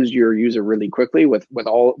 you lose your user really quickly with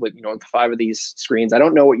 5 of these screens. I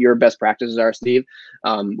don't know what your best practices are, Steve.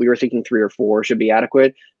 We were thinking 3 or 4 should be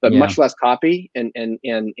adequate, but much less copy. And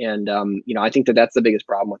I think that's the biggest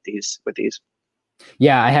problem with these.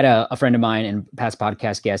 Yeah, I had a friend of mine and past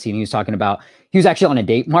podcast guest, and he was talking about, he was actually on a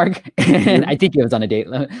date, Mark, and I think he was on a date.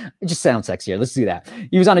 It just sounds sexier. Let's do that.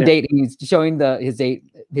 He was on a date, and he's showing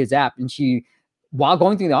his app, and while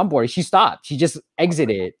going through the onboarding, she stopped. She just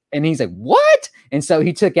exited, and he's like, "What?" And so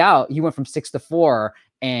he went from 6 to 4,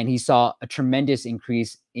 and he saw a tremendous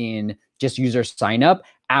increase in just user sign up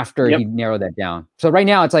after he narrowed that down. So right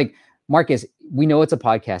now, it's like, Marcus, we know it's a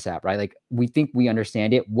podcast app, right? Like, we think we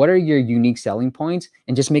understand it. What are your unique selling points?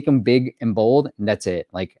 And just make them big and bold, and that's it.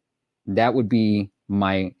 Like, that would be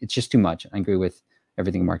it's just too much. I agree with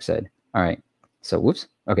everything Mark said. All right. So, whoops.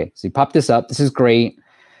 Okay. So you pop this up. This is great.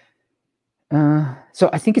 So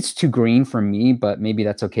I think it's too green for me, but maybe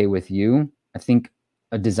that's okay with you. I think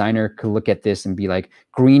a designer could look at this and be like,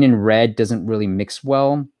 green and red doesn't really mix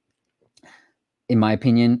well, in my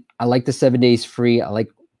opinion. I like the 7 days free.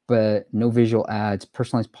 But no visual ads,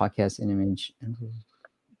 personalized podcast and image.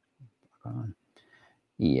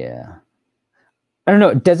 Yeah. I don't know.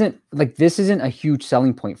 It doesn't, like, this isn't a huge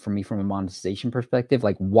selling point for me from a monetization perspective.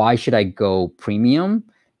 Like, why should I go premium?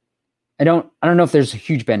 I don't know if there's a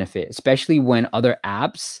huge benefit, especially when other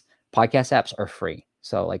apps, podcast apps, are free.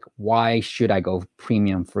 So, like, why should I go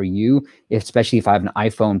premium for you, especially if I have an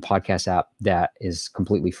iPhone podcast app that is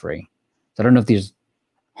completely free? So I don't know if there's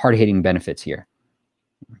hard-hitting benefits here.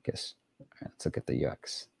 I guess. All right, let's look at the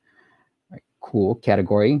UX. All right, cool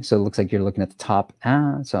category. So it looks like you're looking at the top.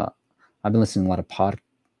 So I've been listening to a lot of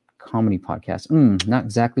comedy podcasts. Not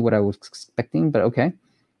exactly what I was expecting, but okay.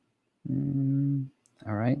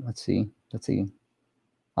 All right, let's see.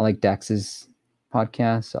 I like Dax's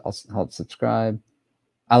podcast. So I'll subscribe.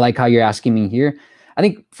 I like how you're asking me here. I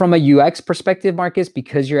think from a UX perspective, Marcus,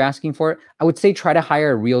 because you're asking for it, I would say try to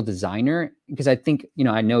hire a real designer, because I think,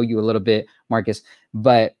 I know you a little bit, Marcus,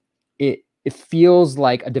 but it feels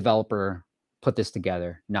like a developer put this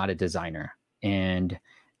together, not a designer. And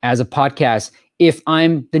as a podcast, if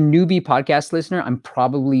I'm the newbie podcast listener, I'm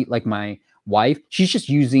probably like my wife. She's just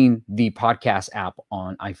using the podcast app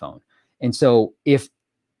on iPhone. And so if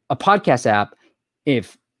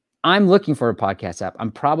I'm looking for a podcast app,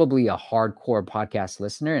 I'm probably a hardcore podcast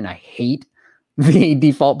listener, and I hate the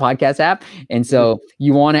default podcast app. And so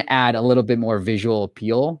you want to add a little bit more visual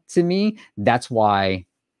appeal to me. That's why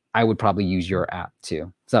I would probably use your app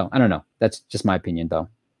too. So I don't know. That's just my opinion, though.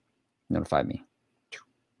 Notify me.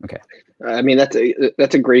 Okay. I mean, that's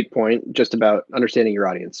a great point, just about understanding your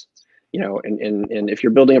audience. And if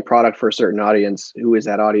you're building a product for a certain audience, who is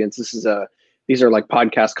that audience? These are like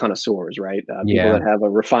podcast connoisseurs, right? People that have a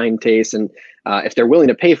refined taste. And if they're willing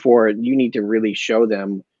to pay for it, you need to really show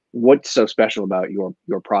them what's so special about your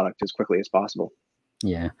product as quickly as possible.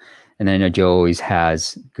 Yeah. And I know Joe always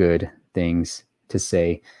has good things to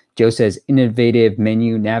say. Joe says, innovative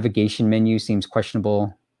navigation menu seems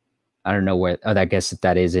questionable. I don't know what, I guess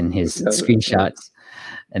that is in his screenshots.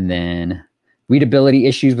 And then readability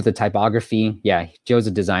issues with the typography. Yeah, Joe's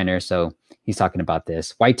a designer, so he's talking about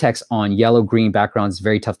this. White text on yellow-green backgrounds is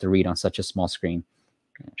very tough to read on such a small screen.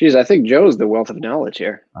 Geez, I think Joe's the wealth of knowledge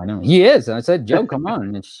here. I know. He is. I said, Joe, come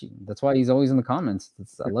on. And that's why he's always in the comments.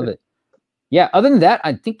 I love it. Yeah, other than that,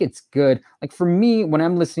 I think it's good. Like for me, when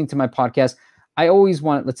I'm listening to my podcast, I always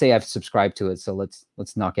want, let's say I've subscribed to it. So let's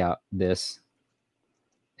knock out this,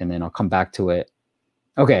 and then I'll come back to it.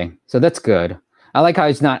 Okay, so that's good. I like how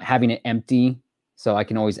it's not having it empty, so I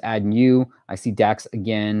can always add new. I see Dax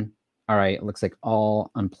again. All right, it looks like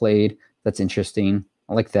all unplayed. That's interesting.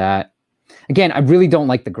 I like that. Again, I really don't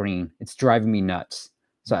like the green. It's driving me nuts.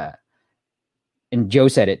 So, and Joe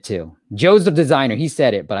said it too. Joe's the designer. He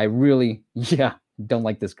said it, but I really, don't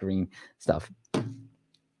like this green stuff.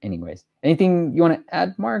 Anyways, anything you want to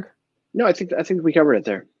add, Mark? No, I think we covered it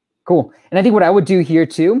there. Cool. And I think what I would do here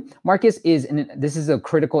too, Marcus, is, and this is a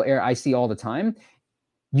critical error I see all the time.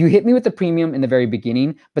 You hit me with the premium in the very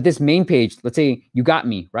beginning, but this main page, let's say you got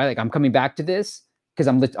me, right? Like I'm coming back to this because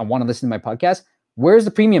I want to listen to my podcast. Where's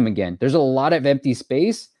the premium again? There's a lot of empty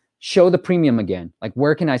space. Show the premium again. Like,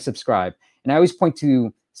 where can I subscribe? And I always point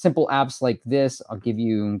to simple apps like this. I'll give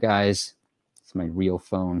you guys, it's my real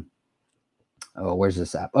phone. Oh, where's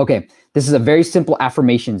this app? Okay, this is a very simple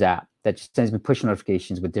affirmations app that just sends me push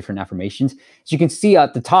notifications with different affirmations. So you can see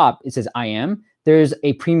at the top, it says I am. There's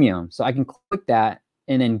a premium. So I can click that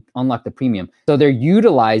and then unlock the premium. So they're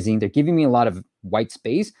giving me a lot of white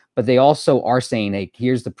space, but they also are saying, hey,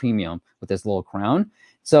 here's the premium with this little crown.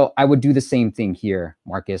 So I would do the same thing here,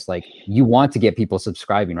 Marcus. Like, you want to get people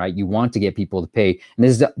subscribing, right? You want to get people to pay. And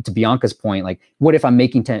this is to Bianca's point. Like, what if I'm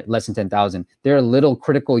making less than 10,000? There are little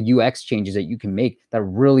critical UX changes that you can make that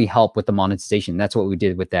really help with the monetization. That's what we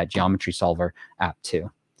did with that Geometry Solver app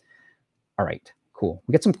too. All right, cool.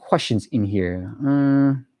 We got some questions in here.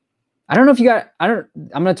 I don't know if you got, I'm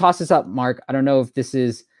going to toss this up, Mark. I don't know if this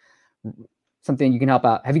is something you can help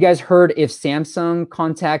out. Have you guys heard if Samsung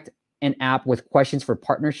contact an app with questions for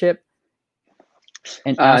partnership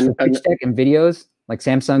and ask for pitch deck and videos, like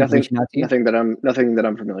Samsung reaching out to you? Nothing that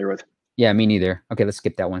I'm familiar with. Yeah, me neither. Okay, let's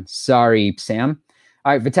skip that one. Sorry, Sam.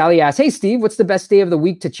 All right, Vitaly asks, hey, Steve, what's the best day of the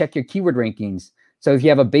week to check your keyword rankings? So if you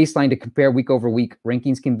have a baseline to compare week over week,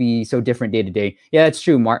 rankings can be so different day to day. Yeah, that's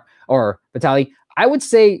true, Mark or Vitaly. I would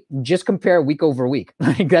say just compare week over week.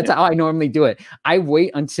 Like, that's how I normally do it. I wait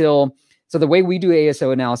until, so the way we do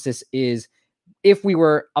ASO analysis is, if we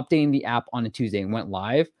were updating the app on a Tuesday and went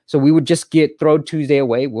live, so we would just throw Tuesday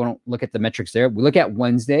away. We don't look at the metrics there. We look at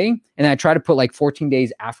Wednesday, and then I try to put like 14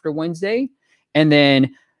 days after Wednesday. And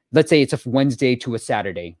then let's say it's a Wednesday to a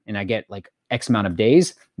Saturday, and I get like X amount of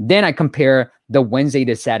days. Then I compare the Wednesday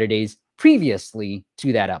to Saturdays previously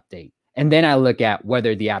to that update. And then I look at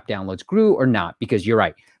whether the app downloads grew or not, because you're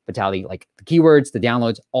right, Vitaly, like the keywords, the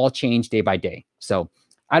downloads all change day by day. So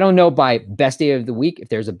I don't know by best day of the week, if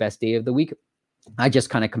there's a best day of the week. I just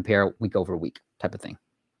kind of compare week over week type of thing.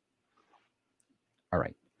 All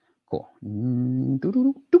right, cool. How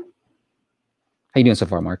you doing so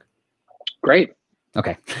far, Mark? Great.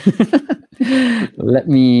 Okay. Let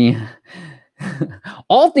me,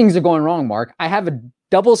 all things are going wrong, Mark. I have a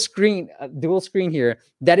dual screen here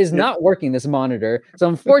that is not working, this monitor. So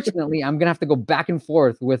unfortunately, I'm going to have to go back and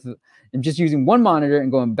forth with, I'm just using one monitor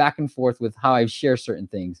and going back and forth with how I share certain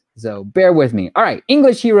things. So bear with me. All right.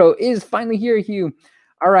 English Hero is finally here, Hugh.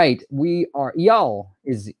 All right. Eyal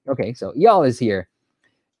is, okay. So Eyal is here.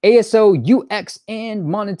 ASO, UX, and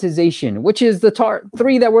monetization, which is the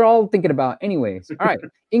three that we're all thinking about anyways. All right.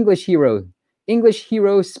 English Hero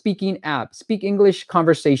speaking app, speak English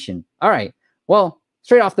conversation. All right. Well,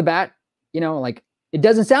 straight off the bat, like, it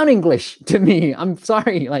doesn't sound English to me. I'm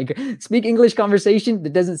sorry. Like, speak English conversation,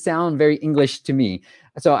 that doesn't sound very English to me.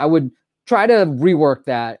 So I would try to rework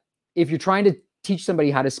that. If you're trying to teach somebody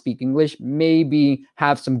how to speak English, maybe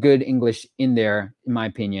have some good English in there, in my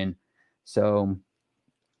opinion. So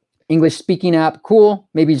English speaking app, cool.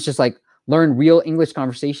 Maybe it's just like learn real English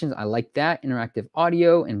conversations. I like that. Interactive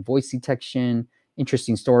audio and voice detection,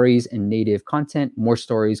 interesting stories and native content. More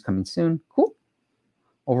stories coming soon. Cool.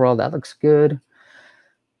 Overall, that looks good.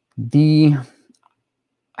 I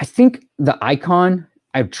think the icon,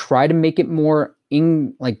 I've tried to make it more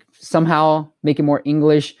somehow make it more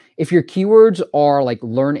English. If your keywords are like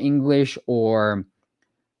learn English or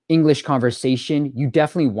English conversation, you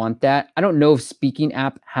definitely want that. I don't know if speaking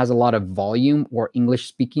app has a lot of volume or English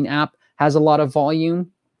speaking app has a lot of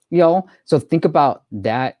volume, so think about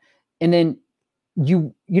that. And then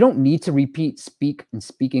you don't need to repeat speak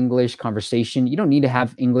English conversation. You don't need to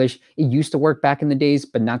have English. It used to work back in the days,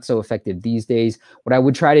 but not so effective these days. What I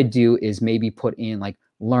would try to do is maybe put in like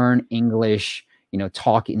learn English,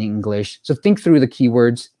 talk in English. So think through the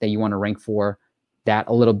keywords that you want to rank for that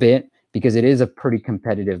a little bit, because it is a pretty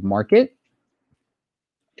competitive market.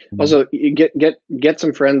 Also, you get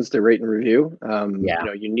some friends to rate and review. Yeah.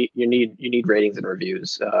 You need ratings and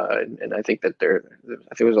reviews, and I think that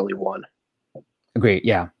there's only one. Agreed.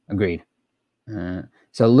 Yeah, agreed.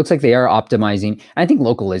 So it looks like they are optimizing. I think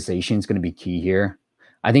localization is going to be key here.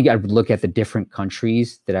 I think I would look at the different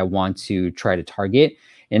countries that I want to try to target.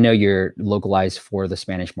 And know you're localized for the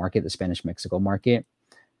Spanish market, the Spanish Mexico market.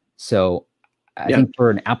 So I think for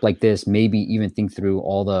an app like this, maybe even think through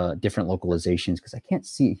all the different localizations, because I can't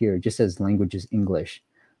see it here. It just says languages English,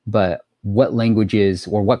 but what languages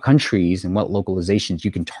or what countries and what localizations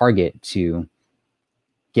you can target to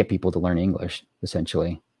get people to learn English,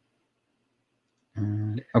 essentially.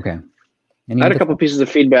 Okay. I had a couple pieces of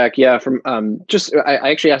feedback, from I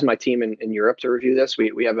actually asked my team in Europe to review this.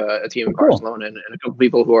 We have a team in Barcelona and a couple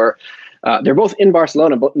people who are, they're both in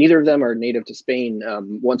Barcelona, but neither of them are native to Spain.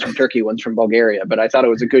 One's from Turkey, one's from Bulgaria. But I thought it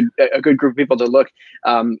was a good group of people to look. They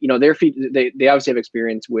obviously have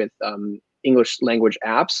experience with English language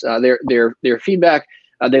apps. Their feedback,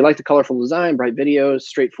 they like the colorful design, bright videos,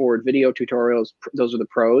 straightforward video tutorials. Those are the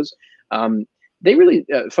pros. they really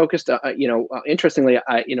focused. Interestingly,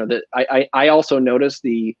 I also noticed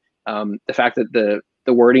the fact that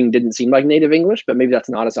the wording didn't seem like native English, but maybe that's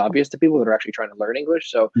not as obvious to people that are actually trying to learn English.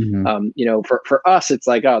 So, for us, it's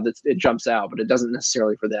like, oh, it jumps out, but it doesn't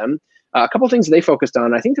necessarily for them. A couple of things they focused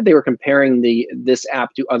on. I think that they were comparing this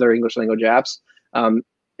app to other English language apps.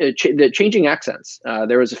 The changing accents.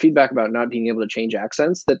 There was a feedback about not being able to change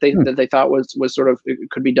accents that they thought was sort of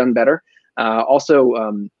could be done better. Also,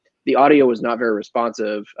 the audio was not very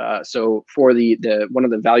responsive. So for the one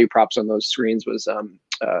of the value props on those screens was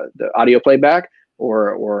the audio playback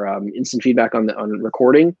or instant feedback on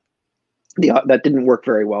recording. That didn't work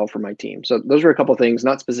very well for my team. So those were a couple of things,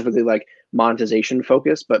 not specifically like monetization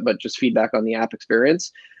focused, but just feedback on the app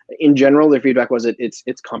experience. In general, their feedback was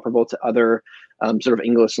it's comparable to other sort of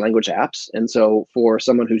English language apps. And so for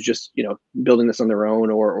someone who's just building this on their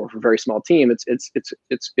own or for a very small team, it's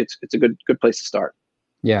a good place to start.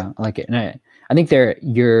 Yeah, I like it, and I think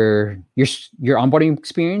your onboarding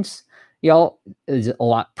experience, y'all, is a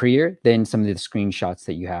lot prettier than some of the screenshots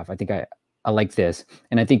that you have. I think I like this,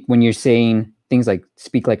 and I think when you're saying things like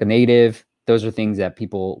speak like a native, those are things that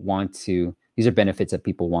people want to. These are benefits that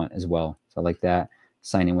people want as well. So I like that.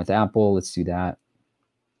 Sign in with Apple. Let's do that.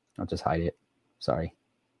 I'll just hide it. Sorry.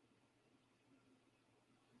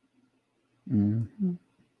 Mm-hmm.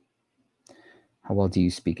 How well do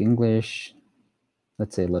you speak English?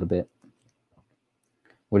 Let's say a little bit.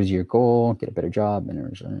 What is your goal? Get a better job.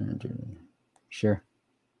 Sure.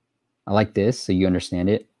 I like this, so you understand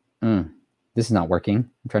it. This is not working.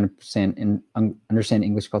 I'm trying to understand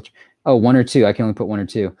English culture. Oh, 1 or 2. I can only put 1 or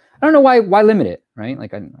 2. I don't know why limit it, right?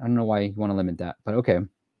 Like I don't know why you want to limit that, but okay.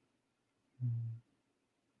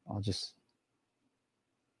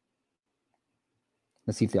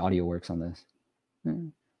 Let's see if the audio works on this.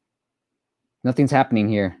 Nothing's happening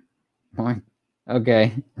here.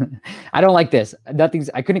 Okay. I don't like this.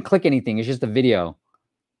 I couldn't click anything. It's just a video.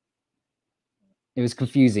 It was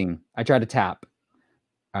confusing. I tried to tap.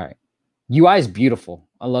 All right. UI is beautiful.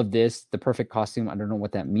 I love this. The perfect costume. I don't know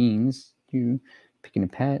what that means. You picking a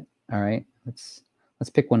pet. All right. Let's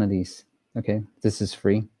pick one of these. Okay. This is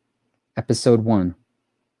free. Episode 1.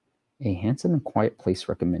 A handsome and quiet place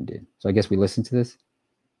recommended. So I guess we listen to this.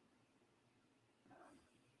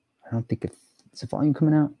 I don't think is the volume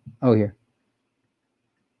coming out. Oh, here.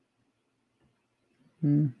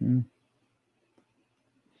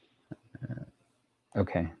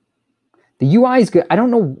 Okay. The UI is good. I don't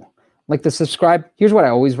know. Like the subscribe. Here's what I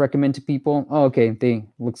always recommend to people. Oh, okay.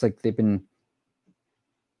 Looks like they're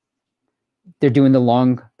doing the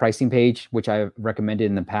long pricing page, which I've recommended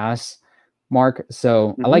in the past, Mark.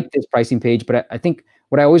 So I like this pricing page, but I think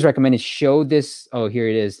what I always recommend is show this. Oh, here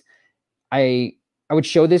it is. I would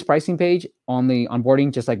show this pricing page on the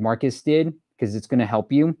onboarding, just like Marcus did, because it's going to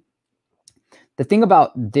help you. The thing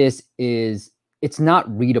about this is it's not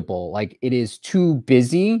readable. Like it is too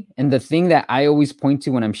busy. And the thing that I always point to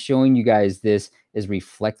when I'm showing you guys this is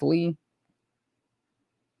Reflectly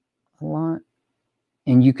a lot.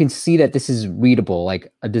 And you can see that this is readable.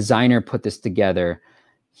 Like a designer put this together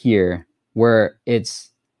here where it's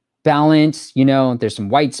balanced, there's some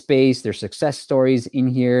white space, there's success stories in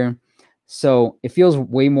here. So it feels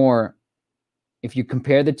way more, if you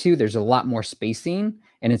compare the two, there's a lot more spacing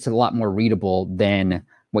and it's a lot more readable than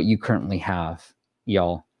what you currently have,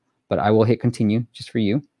 y'all. But I will hit continue just for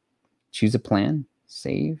you. Choose a plan,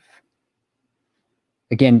 save.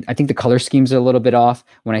 Again, I think the color schemes are a little bit off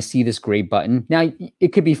when I see this gray button. Now, it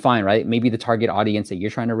could be fine, right? Maybe the target audience that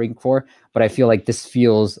you're trying to rank for, but I feel like this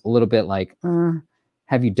feels a little bit like,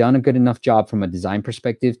 have you done a good enough job from a design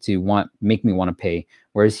perspective to make me want to pay?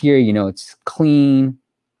 Whereas here, it's clean.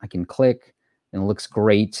 I can click and it looks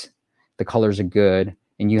great. The colors are good.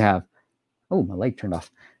 And you have, oh, my light turned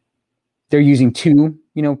off. They're using 2,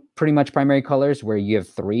 pretty much primary colors where you have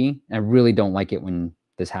 3. I really don't like it when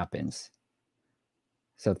this happens.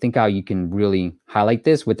 So think how you can really highlight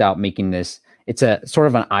this without making this, it's a sort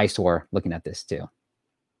of an eyesore looking at this too.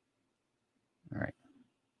 All right.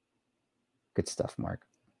 Good stuff, Mark.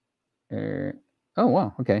 Oh,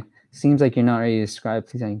 wow. Okay. Seems like you're not ready to subscribe.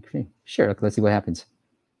 Please, sure. Let's see what happens.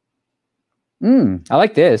 I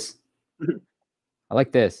like this. I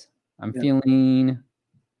like this. I'm feeling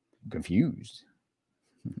confused.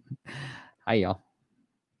 Hi, y'all.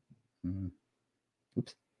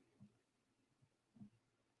 Oops.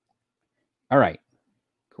 All right.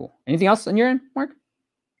 Cool. Anything else on your end, Mark?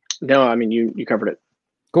 No, I mean, you covered it.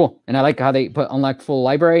 Cool. And I like how they put unlock full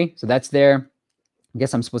library. So that's there. I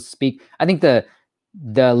guess I'm supposed to speak. I think the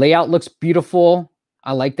layout looks beautiful.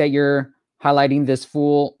 I like that you're highlighting this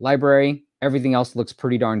full library. Everything else looks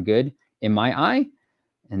pretty darn good in my eye.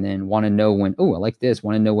 And then want to know when, oh, I like this.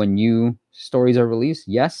 Want to know when new stories are released?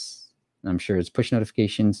 Yes. I'm sure it's push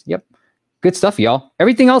notifications. Yep. Good stuff, y'all.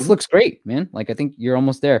 Everything else looks great, man. Like, I think you're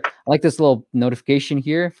almost there. I like this little notification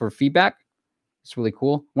here for feedback. It's really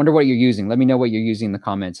cool. Wonder what you're using. Let me know what you're using in the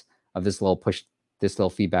comments of this little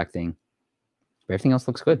feedback thing. Everything else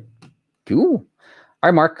looks good. Cool. All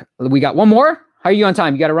right, Mark, we got one more. How are you on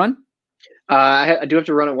time? You got to run? I do have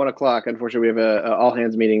to run at 1 o'clock. Unfortunately, we have a all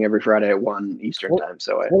hands meeting every Friday at 1 Eastern time.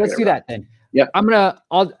 So let's do that then. Yeah.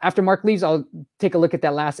 After Mark leaves, I'll take a look at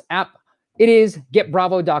that last app. It is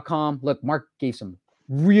getbravo.com. Look, Mark gave some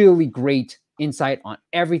really great insight on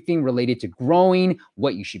everything related to growing,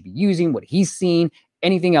 what you should be using, what he's seen,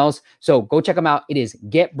 anything else. So go check them out. It is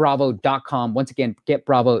getbravo.com. Once again,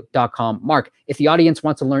 getbravo.com. Mark, if the audience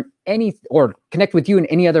wants to learn or connect with you in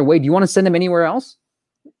any other way, do you want to send them anywhere else?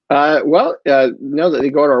 No, that they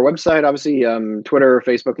go to our website, obviously, Twitter,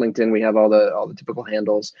 Facebook, LinkedIn. We have all the typical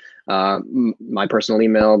handles. My personal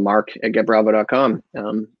email, mark@getbravo.com.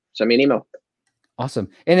 Send me an email. Awesome.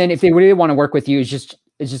 And then if they really want to work with you, it's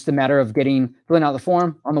just a matter of filling out the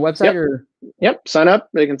form on the website. Yep. Sign up.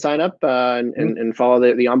 They can sign up and follow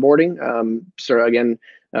the onboarding. So again,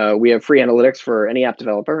 we have free analytics for any app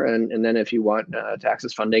developer, and then if you want to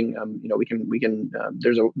access funding, we can.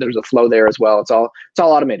 There's a flow there as well. It's all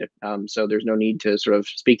automated. So there's no need to sort of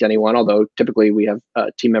speak to anyone. Although typically we have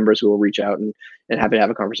team members who will reach out and happy to have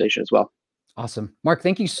a conversation as well. Awesome, Mark.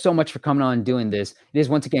 Thank you so much for coming on and doing this. It is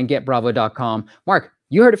once again getbravo.com. Mark,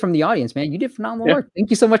 you heard it from the audience, man. You did phenomenal work. Thank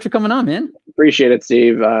you so much for coming on, man. Appreciate it,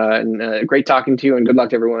 Steve. And great talking to you, and good luck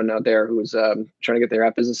to everyone out there who's trying to get their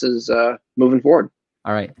app businesses moving forward.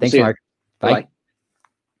 All right. Thanks, Mark. Bye. Bye.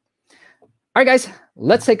 All right, guys,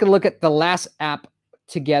 let's take a look at the last app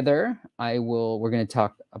together. We're going to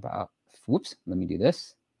talk about, let me do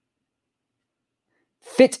this.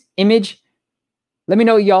 Fit Image. Let me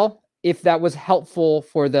know, y'all, if that was helpful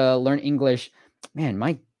for the Learn English. Man,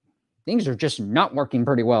 my things are just not working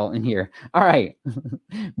pretty well in here. All right.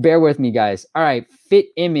 Bear with me, guys. All right. Fit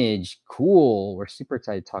Image. Cool. We're super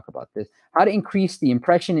excited to talk about this. How to increase the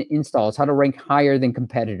impression and installs. How to rank higher than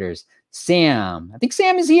competitors. Sam. I think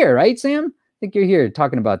Sam is here, right, Sam? I think you're here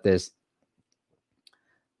talking about this.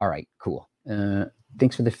 All right. Cool.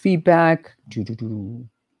 Thanks for the feedback.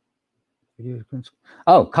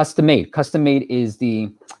 Oh, custom made. Custom made is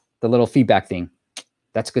the little feedback thing.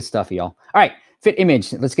 That's good stuff, y'all. All right. Fit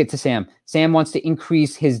Image. Let's get to Sam. Sam wants to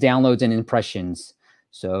increase his downloads and impressions.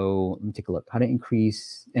 So let me take a look. How to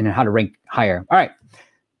increase and how to rank higher. All right.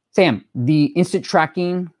 Sam, the instant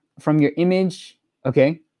tracking from your image.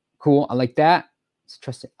 Okay, cool. I like that. Let's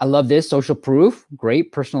trust it. I love this. Social proof.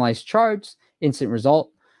 Great. Personalized charts. Instant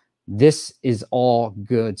result. This is all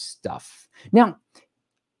good stuff. Now,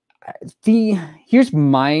 here's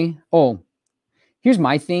my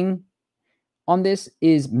thing on this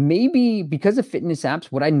is maybe because of fitness apps,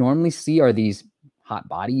 what I normally see are these hot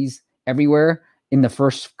bodies everywhere in the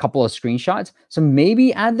first couple of screenshots. So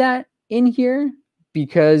maybe add that in here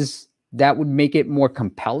because that would make it more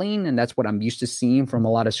compelling. And that's what I'm used to seeing from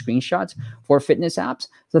a lot of screenshots for fitness apps.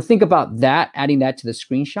 So think about that, adding that to the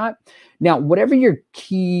screenshot. Now, whatever your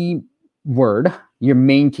keyword, your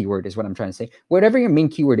main keyword is what I'm trying to say. Whatever your main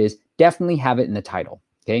keyword is, definitely have it in the title.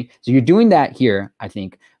 Okay, so you're doing that here, I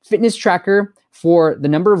think. Fitness tracker, for the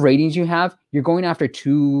number of ratings you have, you're going after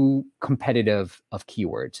too competitive of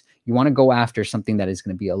keywords. You want to go after something that is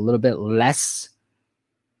going to be a little bit less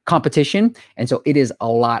competition. And so it is a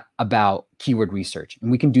lot about keyword research.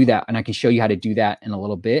 And we can do that. And I can show you how to do that in a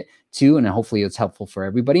little bit too. And hopefully it's helpful for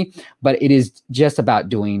everybody. But it is just about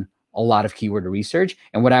doing a lot of keyword research.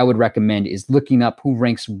 And what I would recommend is looking up who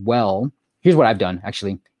ranks well. Here's what I've done,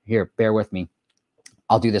 actually. Here, bear with me.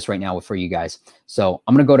 I'll do this right now for you guys. So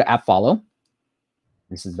I'm going to go to AppFollow.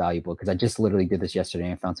 This is valuable because I just literally did this yesterday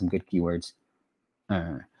and I found some good keywords.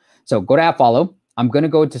 So go to AppFollow. I'm going to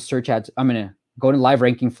go to search ads. I'm going to go to live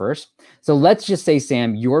ranking first. So let's just say,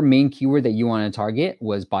 Sam, your main keyword that you want to target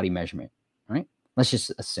was body measurement. All right. Let's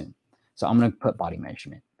just assume. So I'm going to put body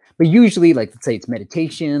measurement. But usually, like, let's say it's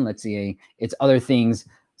meditation. Let's say it's other things.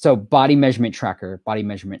 So body measurement tracker, body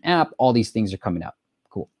measurement app, all these things are coming up.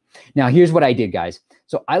 Cool. Now, here's what I did, guys.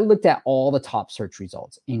 So I looked at all the top search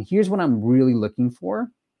results. And here's what I'm really looking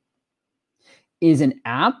for is an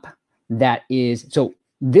app that is, so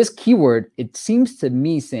this keyword, it seems to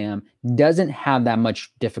me, Sam, doesn't have that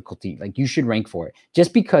much difficulty. Like, you should rank for it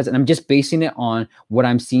just because, and I'm just basing it on what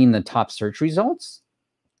I'm seeing in the top search results,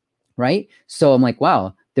 right? So I'm like,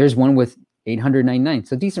 wow, there's one with 899.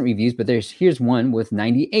 So decent reviews, but here's one with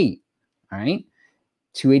 98, all right?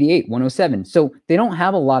 288, 107. So they don't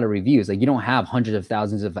have a lot of reviews. Like, you don't have hundreds of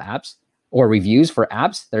thousands of apps or reviews for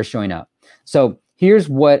apps that are showing up. So here's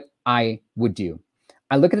what I would do.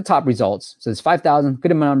 I look at the top results. So it's 5,000,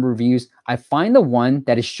 good amount of reviews. I find the one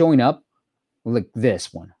that is showing up like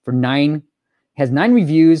this one has 9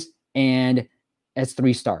 reviews and has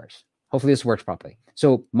 3 stars. Hopefully this works properly.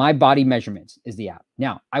 So My Body Measurements is the app.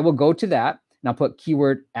 Now I will go to that and I'll put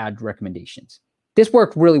keyword ad recommendations. This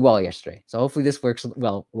worked really well yesterday. So hopefully this works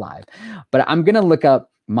well live, but I'm going to look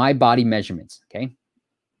up My Body Measurements. Okay.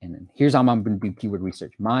 And then here's how I'm going to do keyword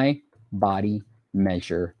research. My Body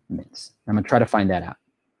Measurements. I'm going to try to find that out.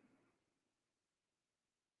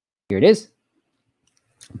 Here it is.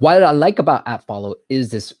 What I like about AppFollow is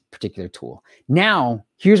this particular tool. Now,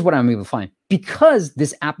 here's what I'm able to find. Because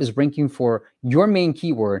this app is ranking for your main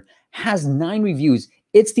keyword, has 9 reviews,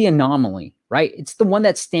 it's the anomaly, right? It's the one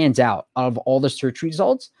that stands out of all the search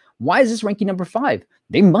results. Why is this ranking number 5?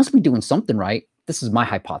 They must be doing something right. This is my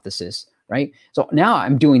hypothesis, right? So now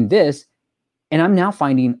I'm doing this, and I'm now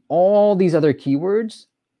finding all these other keywords,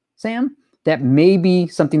 Sam, that may be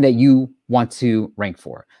something that you want to rank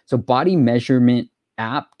for. So body measurement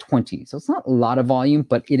app 20. So it's not a lot of volume,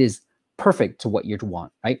 but it is perfect to what you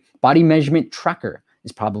want, right? Body measurement tracker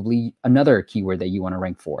is probably another keyword that you want to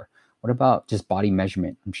rank for. What about just body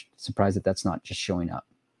measurement? I'm surprised that that's not just showing up.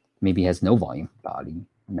 Maybe it has no volume. Body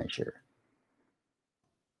measure.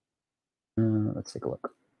 Let's take a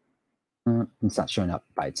look. It's not showing up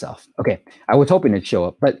by itself. Okay, I was hoping it'd show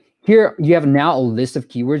up, but here you have now a list of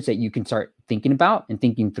keywords that you can start thinking about and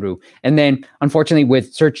thinking through. And then unfortunately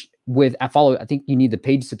with AppFollow, I think you need the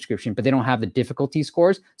paid subscription, but they don't have the difficulty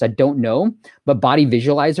scores. So I don't know, but body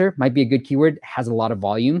visualizer might be a good keyword, has a lot of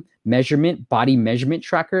volume. Measurement, body measurement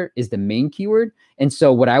tracker is the main keyword. And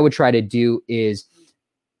so what I would try to do is,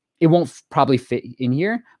 it won't probably fit in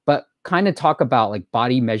here, but kind of talk about like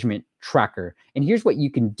body measurement tracker. And here's what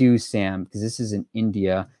you can do, Sam, because this is in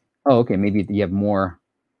India. Oh, okay, maybe you have more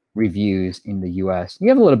reviews in the US. You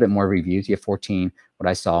have a little bit more reviews. You have 14, what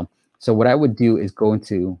I saw. So what I would do is go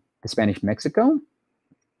into the Spanish Mexico.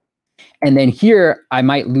 And then here I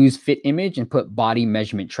might lose fit image and put body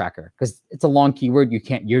measurement tracker because it's a long keyword.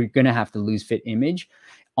 You're going to have to lose fit image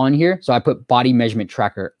on here. So I put body measurement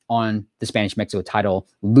tracker on the Spanish Mexico title,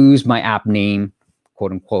 lose my app name,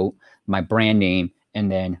 quote unquote, my brand name,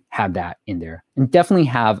 and then have that in there. And definitely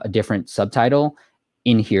have a different subtitle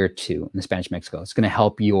in here too, in the Spanish Mexico. It's going to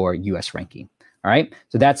help your US ranking. All right.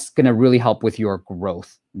 So that's going to really help with your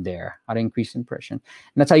growth there. How to increase impression. And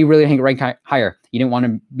that's how you really rank higher. You didn't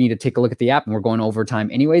want me to take a look at the app, and we're going over time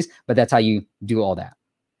anyways, but that's how you do all that.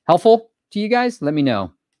 Helpful to you guys? Let me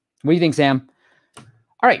know. What do you think, Sam?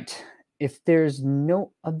 All right. If there's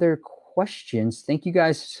no other questions, thank you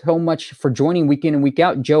guys so much for joining week in and week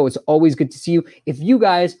out. Joe, it's always good to see you. If you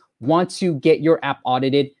guys want to get your app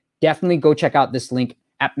audited, definitely go check out this link,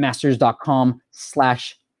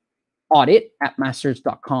 appmasters.com/audit,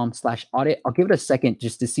 appmasters.com/audit. I'll give it a second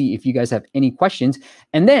just to see if you guys have any questions.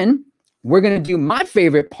 And then we're going to do my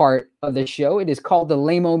favorite part of the show. It is called the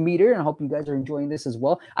Lamo Meter, and I hope you guys are enjoying this as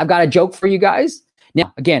well. I've got a joke for you guys.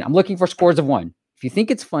 Now, again, I'm looking for scores of 1. If you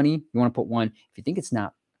think it's funny, you want to put 1. If you think it's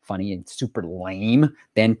not funny and super lame,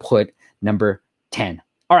 then put number 10.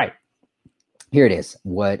 All right, here it is.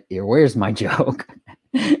 Where's my joke?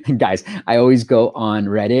 Guys, I always go on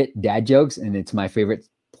Reddit, dad jokes, and it's my favorite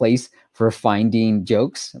place for finding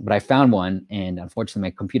jokes, but I found one, and unfortunately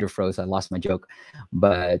my computer froze. I lost my joke,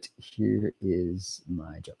 but here is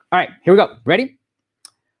my joke. All right, here we go. Ready?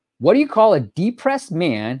 What do you call a depressed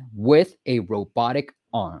man with a robotic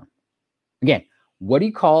arm? Again, what do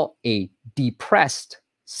you call a depressed,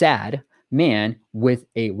 sad man with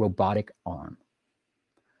a robotic arm?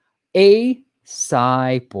 A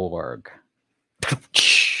cyborg.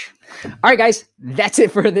 All right, guys, that's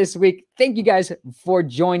it for this week. Thank you guys for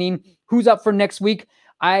joining. Who's up for next week?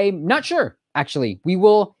 I'm not sure, actually. We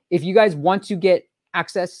will, if you guys want to get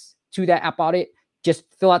access to that app audit, just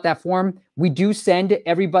fill out that form. We do send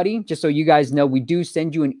everybody, just so you guys know, we do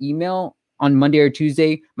send you an email on Monday or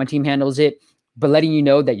Tuesday. My team handles it, but letting you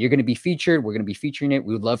know that you're going to be featured. We're going to be featuring it.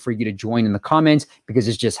 We would love for you to join in the comments because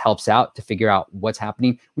it just helps out to figure out what's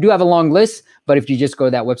happening. We do have a long list, but if you just go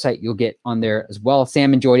to that website, you'll get on there as well.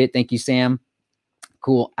 Sam enjoyed it. Thank you, Sam.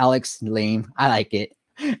 Cool. Alex, lame. I like it.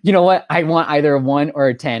 You know what? I want either a 1 or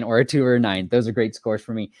a 10 or a 2 or a 9. Those are great scores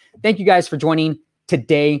for me. Thank you guys for joining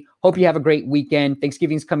today. Hope you have a great weekend.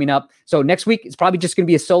 Thanksgiving's coming up. So next week, it's probably just going to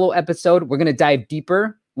be a solo episode. We're going to dive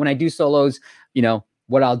deeper. When I do solos, you know,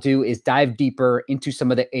 what I'll do is dive deeper into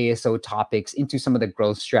some of the ASO topics, into some of the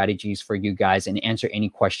growth strategies for you guys, and answer any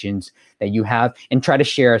questions that you have, and try to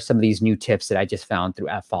share some of these new tips that I just found through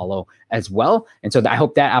AppFollow as well. And so I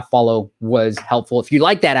hope that AppFollow was helpful. If you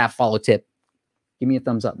like that AppFollow tip, give me a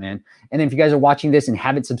thumbs up, man. And then if you guys are watching this and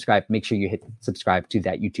haven't subscribed, make sure you hit subscribe to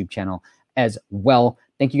that YouTube channel as well.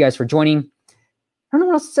 Thank you guys for joining. I don't know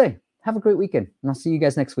what else to say. Have a great weekend, and I'll see you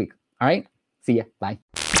guys next week. All right? See ya. Bye.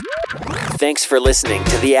 Thanks for listening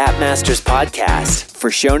to the App Masters podcast. For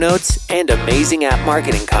show notes and amazing app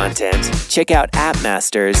marketing content, check out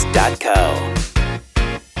appmasters.co.